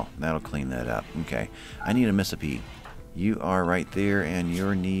 You will. That'll clean that up. Okay. I need a Miss a P. You are right there, and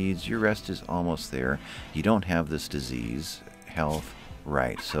your needs, your rest is almost there. You don't have this disease. Health.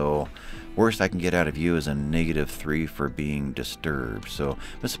 Right. So, worst I can get out of you is a -3 for being disturbed. So,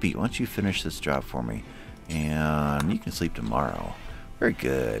 Miss a P, why don't you finish this job for me? And you can sleep tomorrow. Very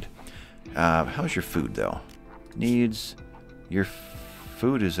good. How's your food, though? Needs. Your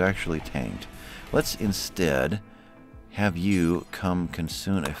food is actually tanked. Let's instead have you come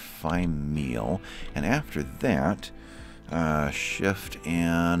consume a fine meal, and after that, shift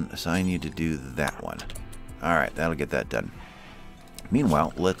and assign you to do that one. Alright, that'll get that done.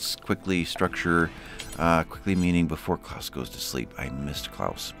 Meanwhile, let's quickly structure, quickly meaning before Klaus goes to sleep. I missed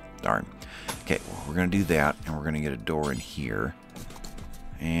Klaus. Darn. Okay, well, we're going to do that, and we're going to get a door in here.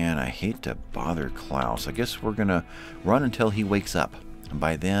 And I hate to bother Klaus. I guess we're going to run until he wakes up. And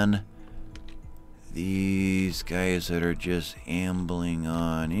by then, these guys that are just ambling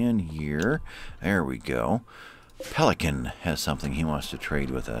on in here. There we go. Pelican has something he wants to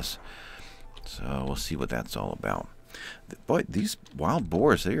trade with us. So we'll see what that's all about. Boy, these wild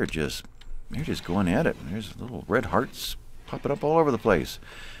boars, they're just going at it. There's little red hearts popping up all over the place.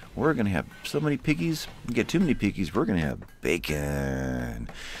 We're going to have so many piggies. We get too many piggies, we're going to have bacon.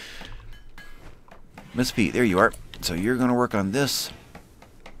 Miss P, there you are. So you're going to work on this.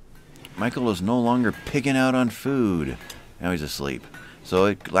 Michael is no longer pigging out on food. Now he's asleep. So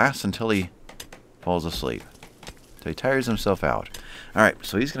it lasts until he falls asleep. So he tires himself out. Alright,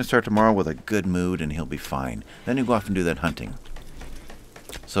 so he's going to start tomorrow with a good mood and he'll be fine. Then he'll go off and do that hunting.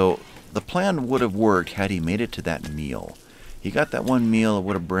 So the plan would have worked had he made it to that meal. He got that one meal, it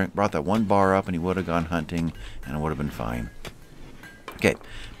would have brought that one bar up and he would have gone hunting and it would have been fine. Okay,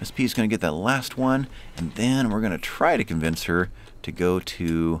 Miss P is going to get that last one and then we're going to try to convince her to go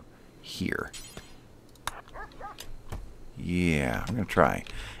to here. Yeah, I'm going to try.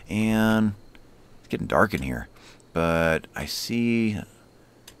 And it's getting dark in here. But I see,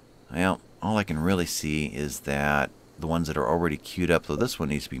 well, all I can really see is that the ones that are already queued up, so this one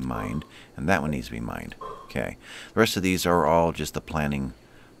needs to be mined, and that one needs to be mined. Okay. The rest of these are all just the planning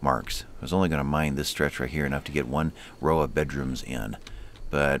marks. I was only going to mine this stretch right here enough to get one row of bedrooms in.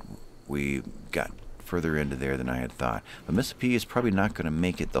 But we got further into there than I had thought. But Miss P is probably not going to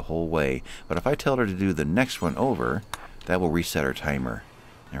make it the whole way. But if I tell her to do the next one over, that will reset her timer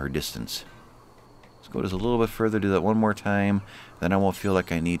and her distance. Let's go just a little bit further, do that one more time. Then I won't feel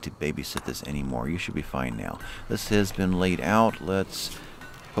like I need to babysit this anymore. You should be fine now. This has been laid out. Let's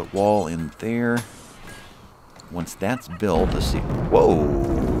put wall in there. Once that's built, let's see. Whoa!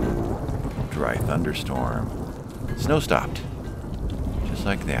 Dry thunderstorm. Snow stopped. Just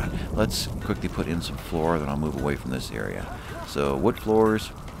like that. Let's quickly put in some floor, then I'll move away from this area. So wood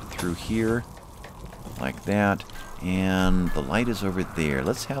floors through here, like that. And the light is over there.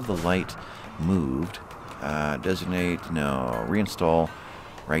 Let's have the light moved. Designate, no, reinstall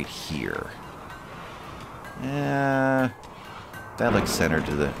right here. That looks centered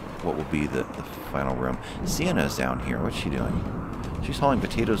to what will be the final room. Sienna's down here. What's she doing? She's hauling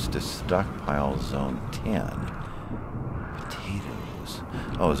potatoes to stockpile zone 10. Potatoes.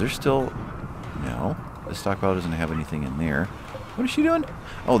 Oh, is there still... No. The stockpile doesn't have anything in there. What is she doing?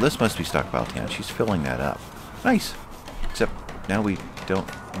 Oh, this must be stockpile 10. She's filling that up. Nice. Except now we don't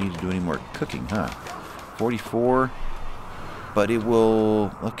need to do any more cooking, huh? 44. But it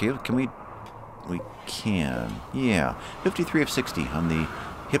will... Okay, can we... We can. Yeah. 53 of 60 on the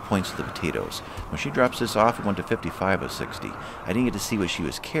hit points of the potatoes. When she drops this off, it went to 55 of 60. I didn't get to see what she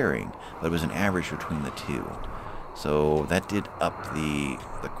was carrying, but it was an average between the two. So that did up the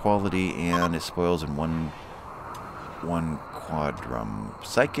quality, and it spoils in one quadrum.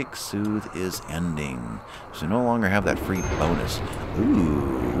 Psychic Soothe is ending. So no longer have that free bonus.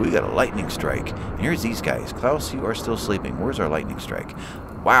 Ooh, we got a lightning strike. And here's these guys. Klaus, you are still sleeping. Where's our lightning strike?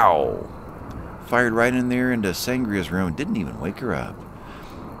 Wow. Fired right in there into Sangria's room. Didn't even wake her up.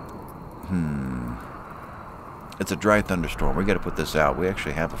 It's a dry thunderstorm. We got to put this out. We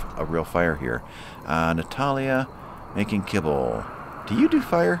actually have a real fire here. Natalia making kibble. Do you do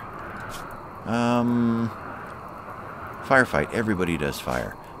fire? Firefight. Everybody does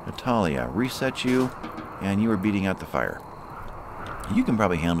fire. Natalia, reset you, and you are beating out the fire. You can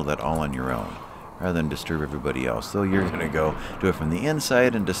probably handle that all on your own, rather than disturb everybody else. Though you're going to go do it from the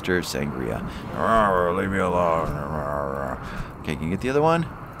inside and disturb Sangria. Leave me alone. Okay, can you get the other one?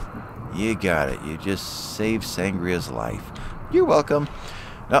 You got it. You just saved Sangria's life. You're welcome.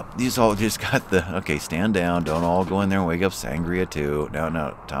 Nope, these all just got the... Okay, stand down. Don't all go in there and wake up Sangria too. No,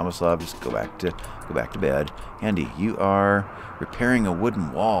 Tomislav, just go back to bed. Andy, you are repairing a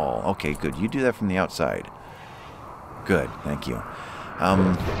wooden wall. Okay, good. You do that from the outside. Good, thank you.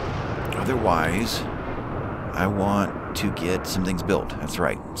 Otherwise, I want to get some things built. That's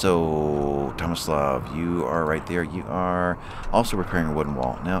right. So, Tomislav, you are right there. You are also repairing a wooden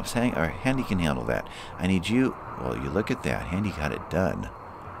wall. Now, Handy can handle that. I need you... Well, you look at that. Handy got it done.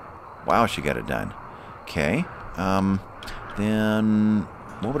 Wow, she got it done. Okay. Then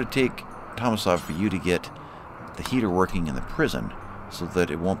what would it take, Tomislav, for you to get the heater working in the prison so that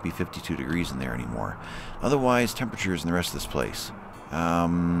it won't be 52 degrees in there anymore? Otherwise, temperatures in the rest of this place.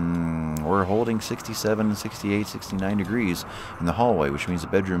 We're holding 67, 68, 69 degrees in the hallway, which means the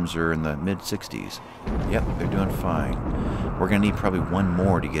bedrooms are in the mid-60s. Yep, they're doing fine. We're going to need probably one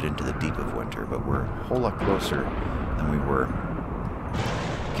more to get into the deep of winter, but we're a whole lot closer than we were.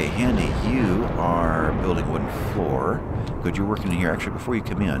 Okay, Handy, you are building a wooden floor. Good, you're working in here. Actually, before you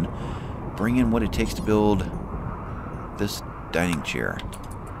come in, bring in what it takes to build this dining chair.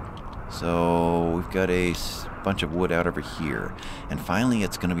 So we've got a bunch of wood out over here. And finally,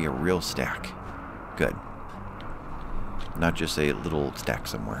 it's going to be a real stack. Good. Not just a little stack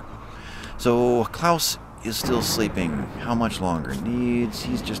somewhere. So Klaus is still sleeping. How much longer?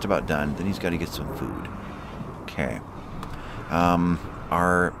 He's just about done. Then he's got to get some food. Okay.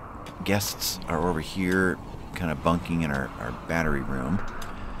 Our guests are over here kind of bunking in our battery room.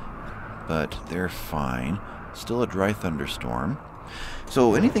 But they're fine. Still a dry thunderstorm.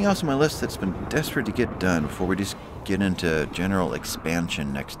 So anything else on my list that's been desperate to get done before we just get into general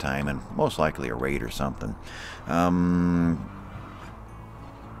expansion next time, and most likely a raid or something.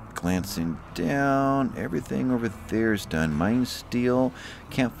 Glancing down, everything over there is done. Mine steel,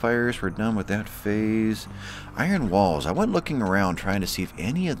 campfires, we're done with that phase. Iron walls, I went looking around trying to see if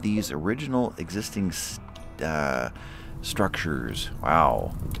any of these original existing structures,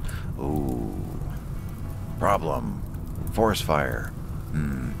 wow, ooh, problem, forest fire,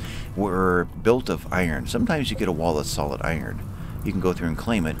 were built of iron. Sometimes you get a wall that's solid iron. You can go through and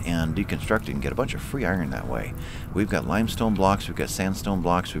claim it and deconstruct it and get a bunch of free iron that way. We've got limestone blocks, we've got sandstone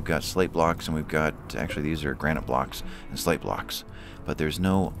blocks, we've got slate blocks, and we've got, actually these are granite blocks and slate blocks. But there's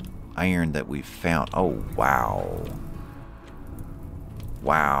no iron that we've found. Oh, wow.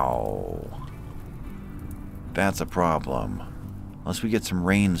 Wow. That's a problem. Unless we get some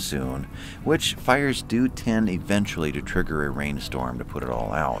rain soon, which fires do tend eventually to trigger a rainstorm to put it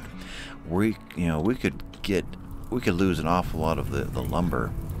all out. We could lose an awful lot of the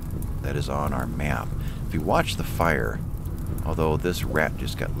lumber that is on our map. If you watch the fire, although this rat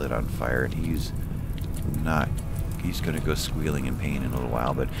just got lit on fire and he's going to go squealing in pain in a little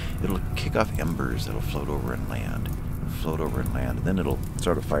while, but it'll kick off embers that'll float over and land, and then it'll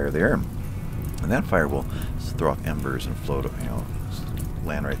start a fire there. And that fire will throw off embers and float,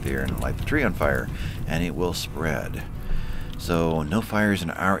 land right there and light the tree on fire, and it will spread. So no fires in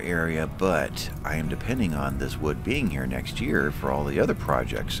our area, but I am depending on this wood being here next year for all the other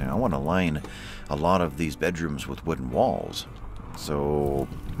projects. And I want to line a lot of these bedrooms with wooden walls. So,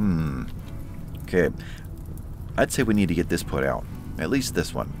 okay. I'd say we need to get this put out. At least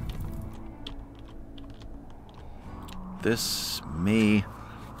this one. This may...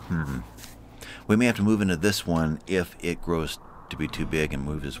 We may have to move into this one if it grows to be too big and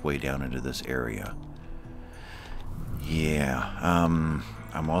moves its way down into this area. Yeah,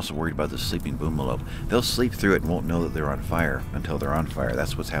 I'm also worried about the sleeping boomallope. They'll sleep through it and won't know that they're on fire until they're on fire.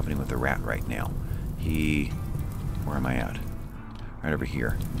 That's what's happening with the rat right now. Where am I at? Right over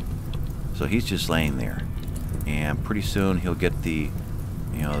here. So he's just laying there. And pretty soon he'll get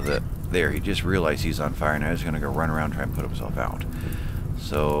there, he just realized he's on fire. Now he's going to go run around and try and put himself out.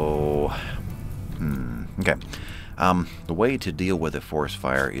 So, okay. The way to deal with a forest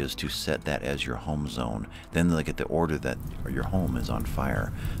fire is to set that as your home zone. Then they'll get the order that your home is on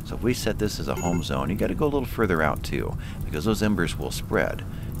fire. So if we set this as a home zone, you got to go a little further out too, because those embers will spread.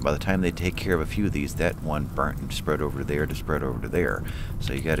 By the time they take care of a few of these, that one burnt and spread over to there to spread over to there.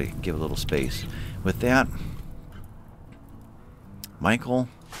 So you got to give a little space. With that, Michael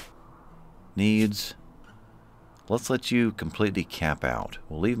needs... Let's let you completely cap out.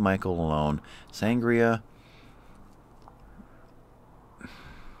 We'll leave Michael alone. Sangria...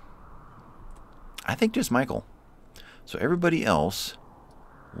 I think just Michael. So everybody else,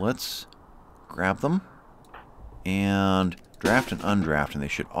 let's grab them and draft and undraft, and they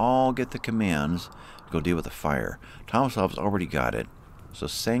should all get the commands to go deal with the fire. Tomislav's already got it. So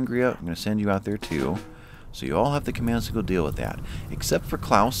Sangria, I'm going to send you out there too. So you all have the commands to go deal with that. Except for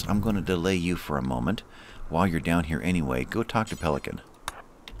Klaus, I'm going to delay you for a moment. While you're down here anyway, go talk to Pelican.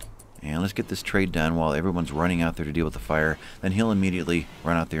 And let's get this trade done while everyone's running out there to deal with the fire. Then he'll immediately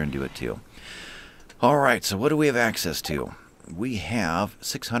run out there and do it too. Alright, so what do we have access to? We have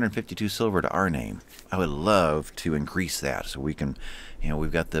 652 silver to our name. I would love to increase that so we can, you know,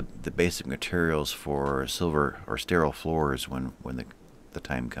 we've got the basic materials for silver or sterile floors when the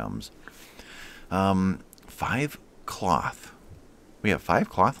time comes. 5 cloth. We have 5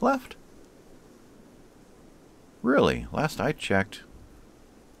 cloth left? Really? Last I checked,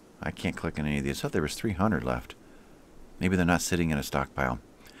 I can't click on any of these. I thought there was 300 left. Maybe they're not sitting in a stockpile.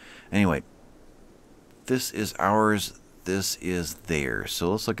 Anyway, this is ours. This is theirs.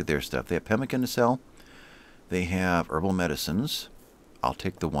 So let's look at their stuff. They have pemmican to sell. They have herbal medicines. I'll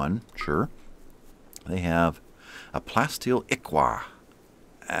take the one, sure. They have a plasteel iqua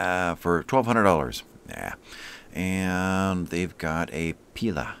for $1,200. Yeah. And they've got a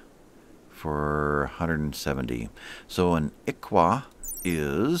pila for 170. So an iqua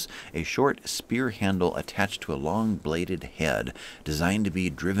is a short spear handle attached to a long bladed head designed to be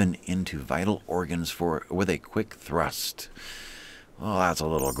driven into vital organs with a quick thrust. Well, that's a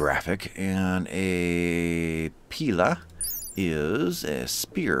little graphic. And a pila is a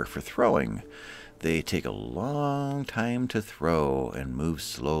spear for throwing. They take a long time to throw and move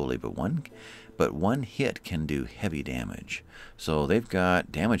slowly, but one hit can do heavy damage. So they've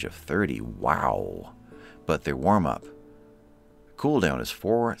got damage of 30. Wow. But their warm-up cooldown is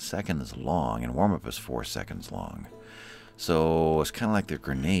 4 seconds long, and warm-up is 4 seconds long. So it's kind of like the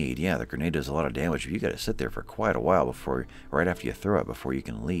grenade. Yeah, the grenade does a lot of damage. You got to sit there for quite a while right after you throw it, before you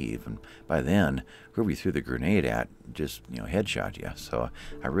can leave. And by then, whoever you threw the grenade at just, you know, headshot you. So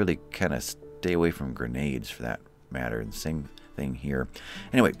I really kind of stay away from grenades for that matter. And the same thing here.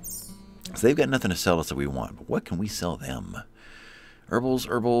 Anyway, so they've got nothing to sell us that we want, but what can we sell them?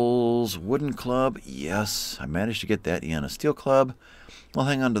 Herbals, wooden club, yes, I managed to get that in. A steel club, we'll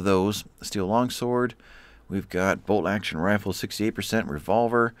hang on to those. A steel longsword, we've got bolt action rifle, 68%,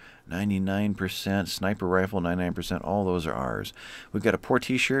 revolver, 99%, sniper rifle, 99%, all those are ours. We've got a poor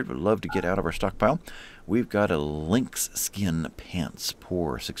t-shirt, would love to get out of our stockpile. We've got a lynx skin pants,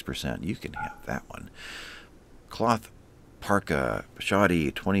 poor 6%, you can have that one. Cloth parka,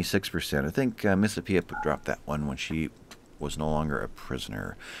 shoddy, 26%, I think Miss Apia dropped that one when she was no longer a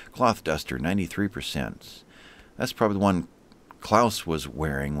prisoner. Cloth duster, 93%. That's probably the one Klaus was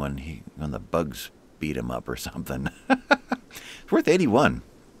wearing when the bugs beat him up or something. It's worth 81.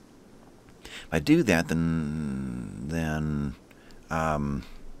 If I do that, then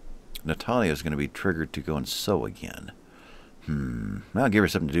Natalia is going to be triggered to go and sew again. I'll give her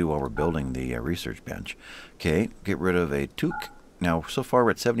something to do while we're building the research bench. Okay, get rid of a toque. Now, so far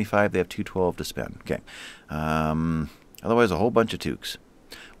we're at 75. They have 212 to spend. Okay. Otherwise, a whole bunch of toques.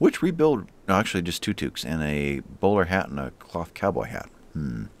 Which rebuild... No, actually, just 2 toques. And a bowler hat and a cloth cowboy hat.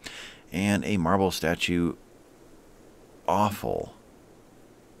 And a marble statue. Awful.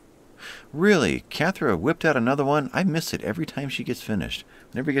 Really? Cathra whipped out another one? I miss it every time she gets finished.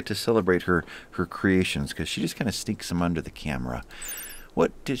 Never get to celebrate her creations, because she just kind of sneaks them under the camera.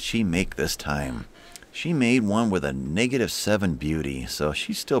 What did she make this time? She made one with a -7 beauty, so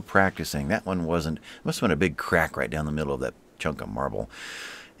she's still practicing. That one wasn't... Must have been a big crack right down the middle of that chunk of marble.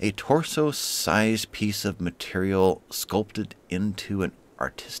 A torso-sized piece of material sculpted into an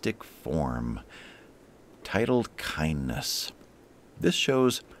artistic form, titled Kindness. This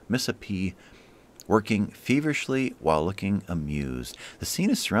shows Missa P working feverishly while looking amused. The scene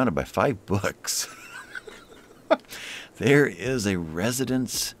is surrounded by 5 books. There is a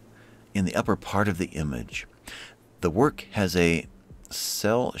residence in the upper part of the image. The work has a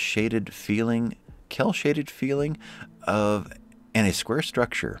cel-shaded feeling of, and a square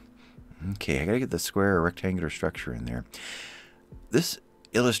structure. Okay, I gotta get the square or rectangular structure in there. This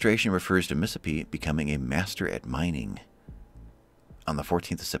illustration refers to Missa P becoming a master at mining on the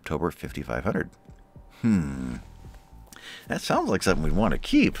 14th of September, 5500. That sounds like something we'd want to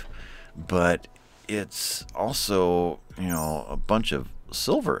keep, but it's also, you know, a bunch of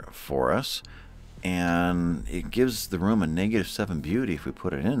silver for us, and it gives the room a -7 beauty if we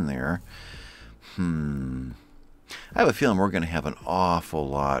put it in there. I have a feeling we're going to have an awful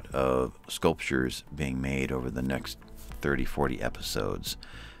lot of sculptures being made over the next 30-40 episodes.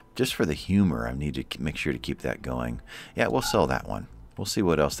 Just for the humor, I need to make sure to keep that going. Yeah, we'll sell that one. We'll see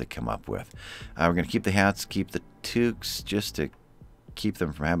what else they come up with. We're going to keep the hats, keep the toques, just to keep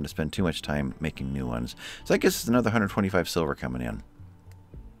them from having to spend too much time making new ones. So I guess it's another 125 silver coming in.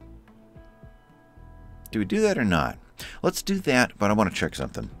 Do we do that or not? Let's do that, but I want to check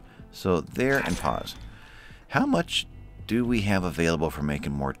something. So there, and pause. How much do we have available for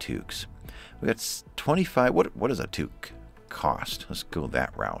making more toques? We got 25. What does a toque cost? Let's go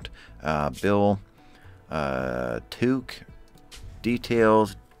that route. Bill, toque,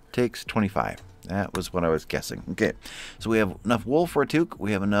 details, takes 25. That was what I was guessing. Okay, so we have enough wool for a toque.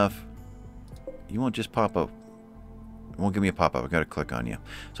 We have enough. You won't just pop up. It won't give me a pop-up. I've got to click on you.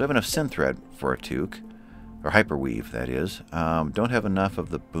 So I have enough synthread for a toque, or hyperweave, that is. Don't have enough of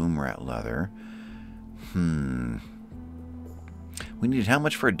the boom rat leather. We need how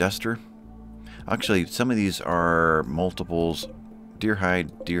much for a duster? Actually, some of these are multiples. Deer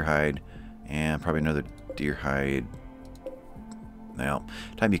hide, and probably another deer hide. Now,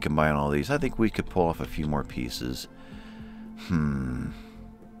 time you combine all these, I think we could pull off a few more pieces.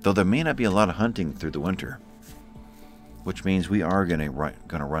 Though there may not be a lot of hunting through the winter, which means we are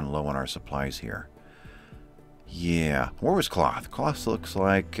gonna run low on our supplies here. Yeah, where was cloth? Cloth looks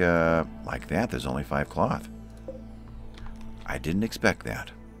like that. There's only 5 cloth. I didn't expect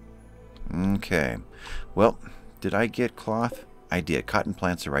that. Okay, well, did I get cloth? I did. Cotton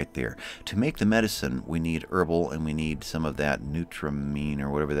plants are right there. To make the medicine, we need herbal, and we need some of that nutramine, or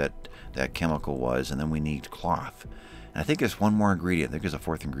whatever that chemical was, and then we need cloth. And I think there's one more ingredient. I think there's a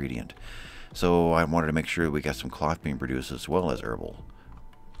 4th ingredient. So I wanted to make sure we got some cloth being produced as well as herbal,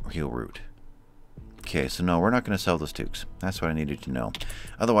 or heal root. Okay, so no, we're not going to sell those toques. That's what I needed to know.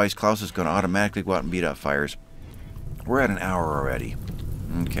 Otherwise, Klaus is going to automatically go out and beat out fires. We're at an hour already.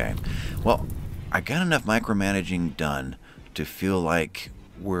 Okay. Well, I got enough micromanaging done to feel like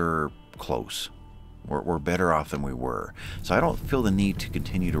we're close. We're better off than we were. So I don't feel the need to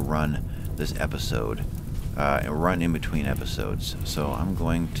continue to run this episode and run in between episodes. So I'm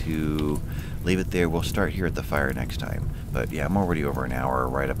going to leave it there. We'll start here at the fire next time. But yeah, I'm already over an hour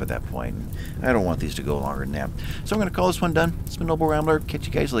right up at that point. I don't want these to go longer than that. So I'm going to call this one done. It's been Noble Rambler. Catch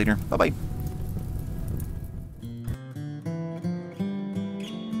you guys later. Bye-bye.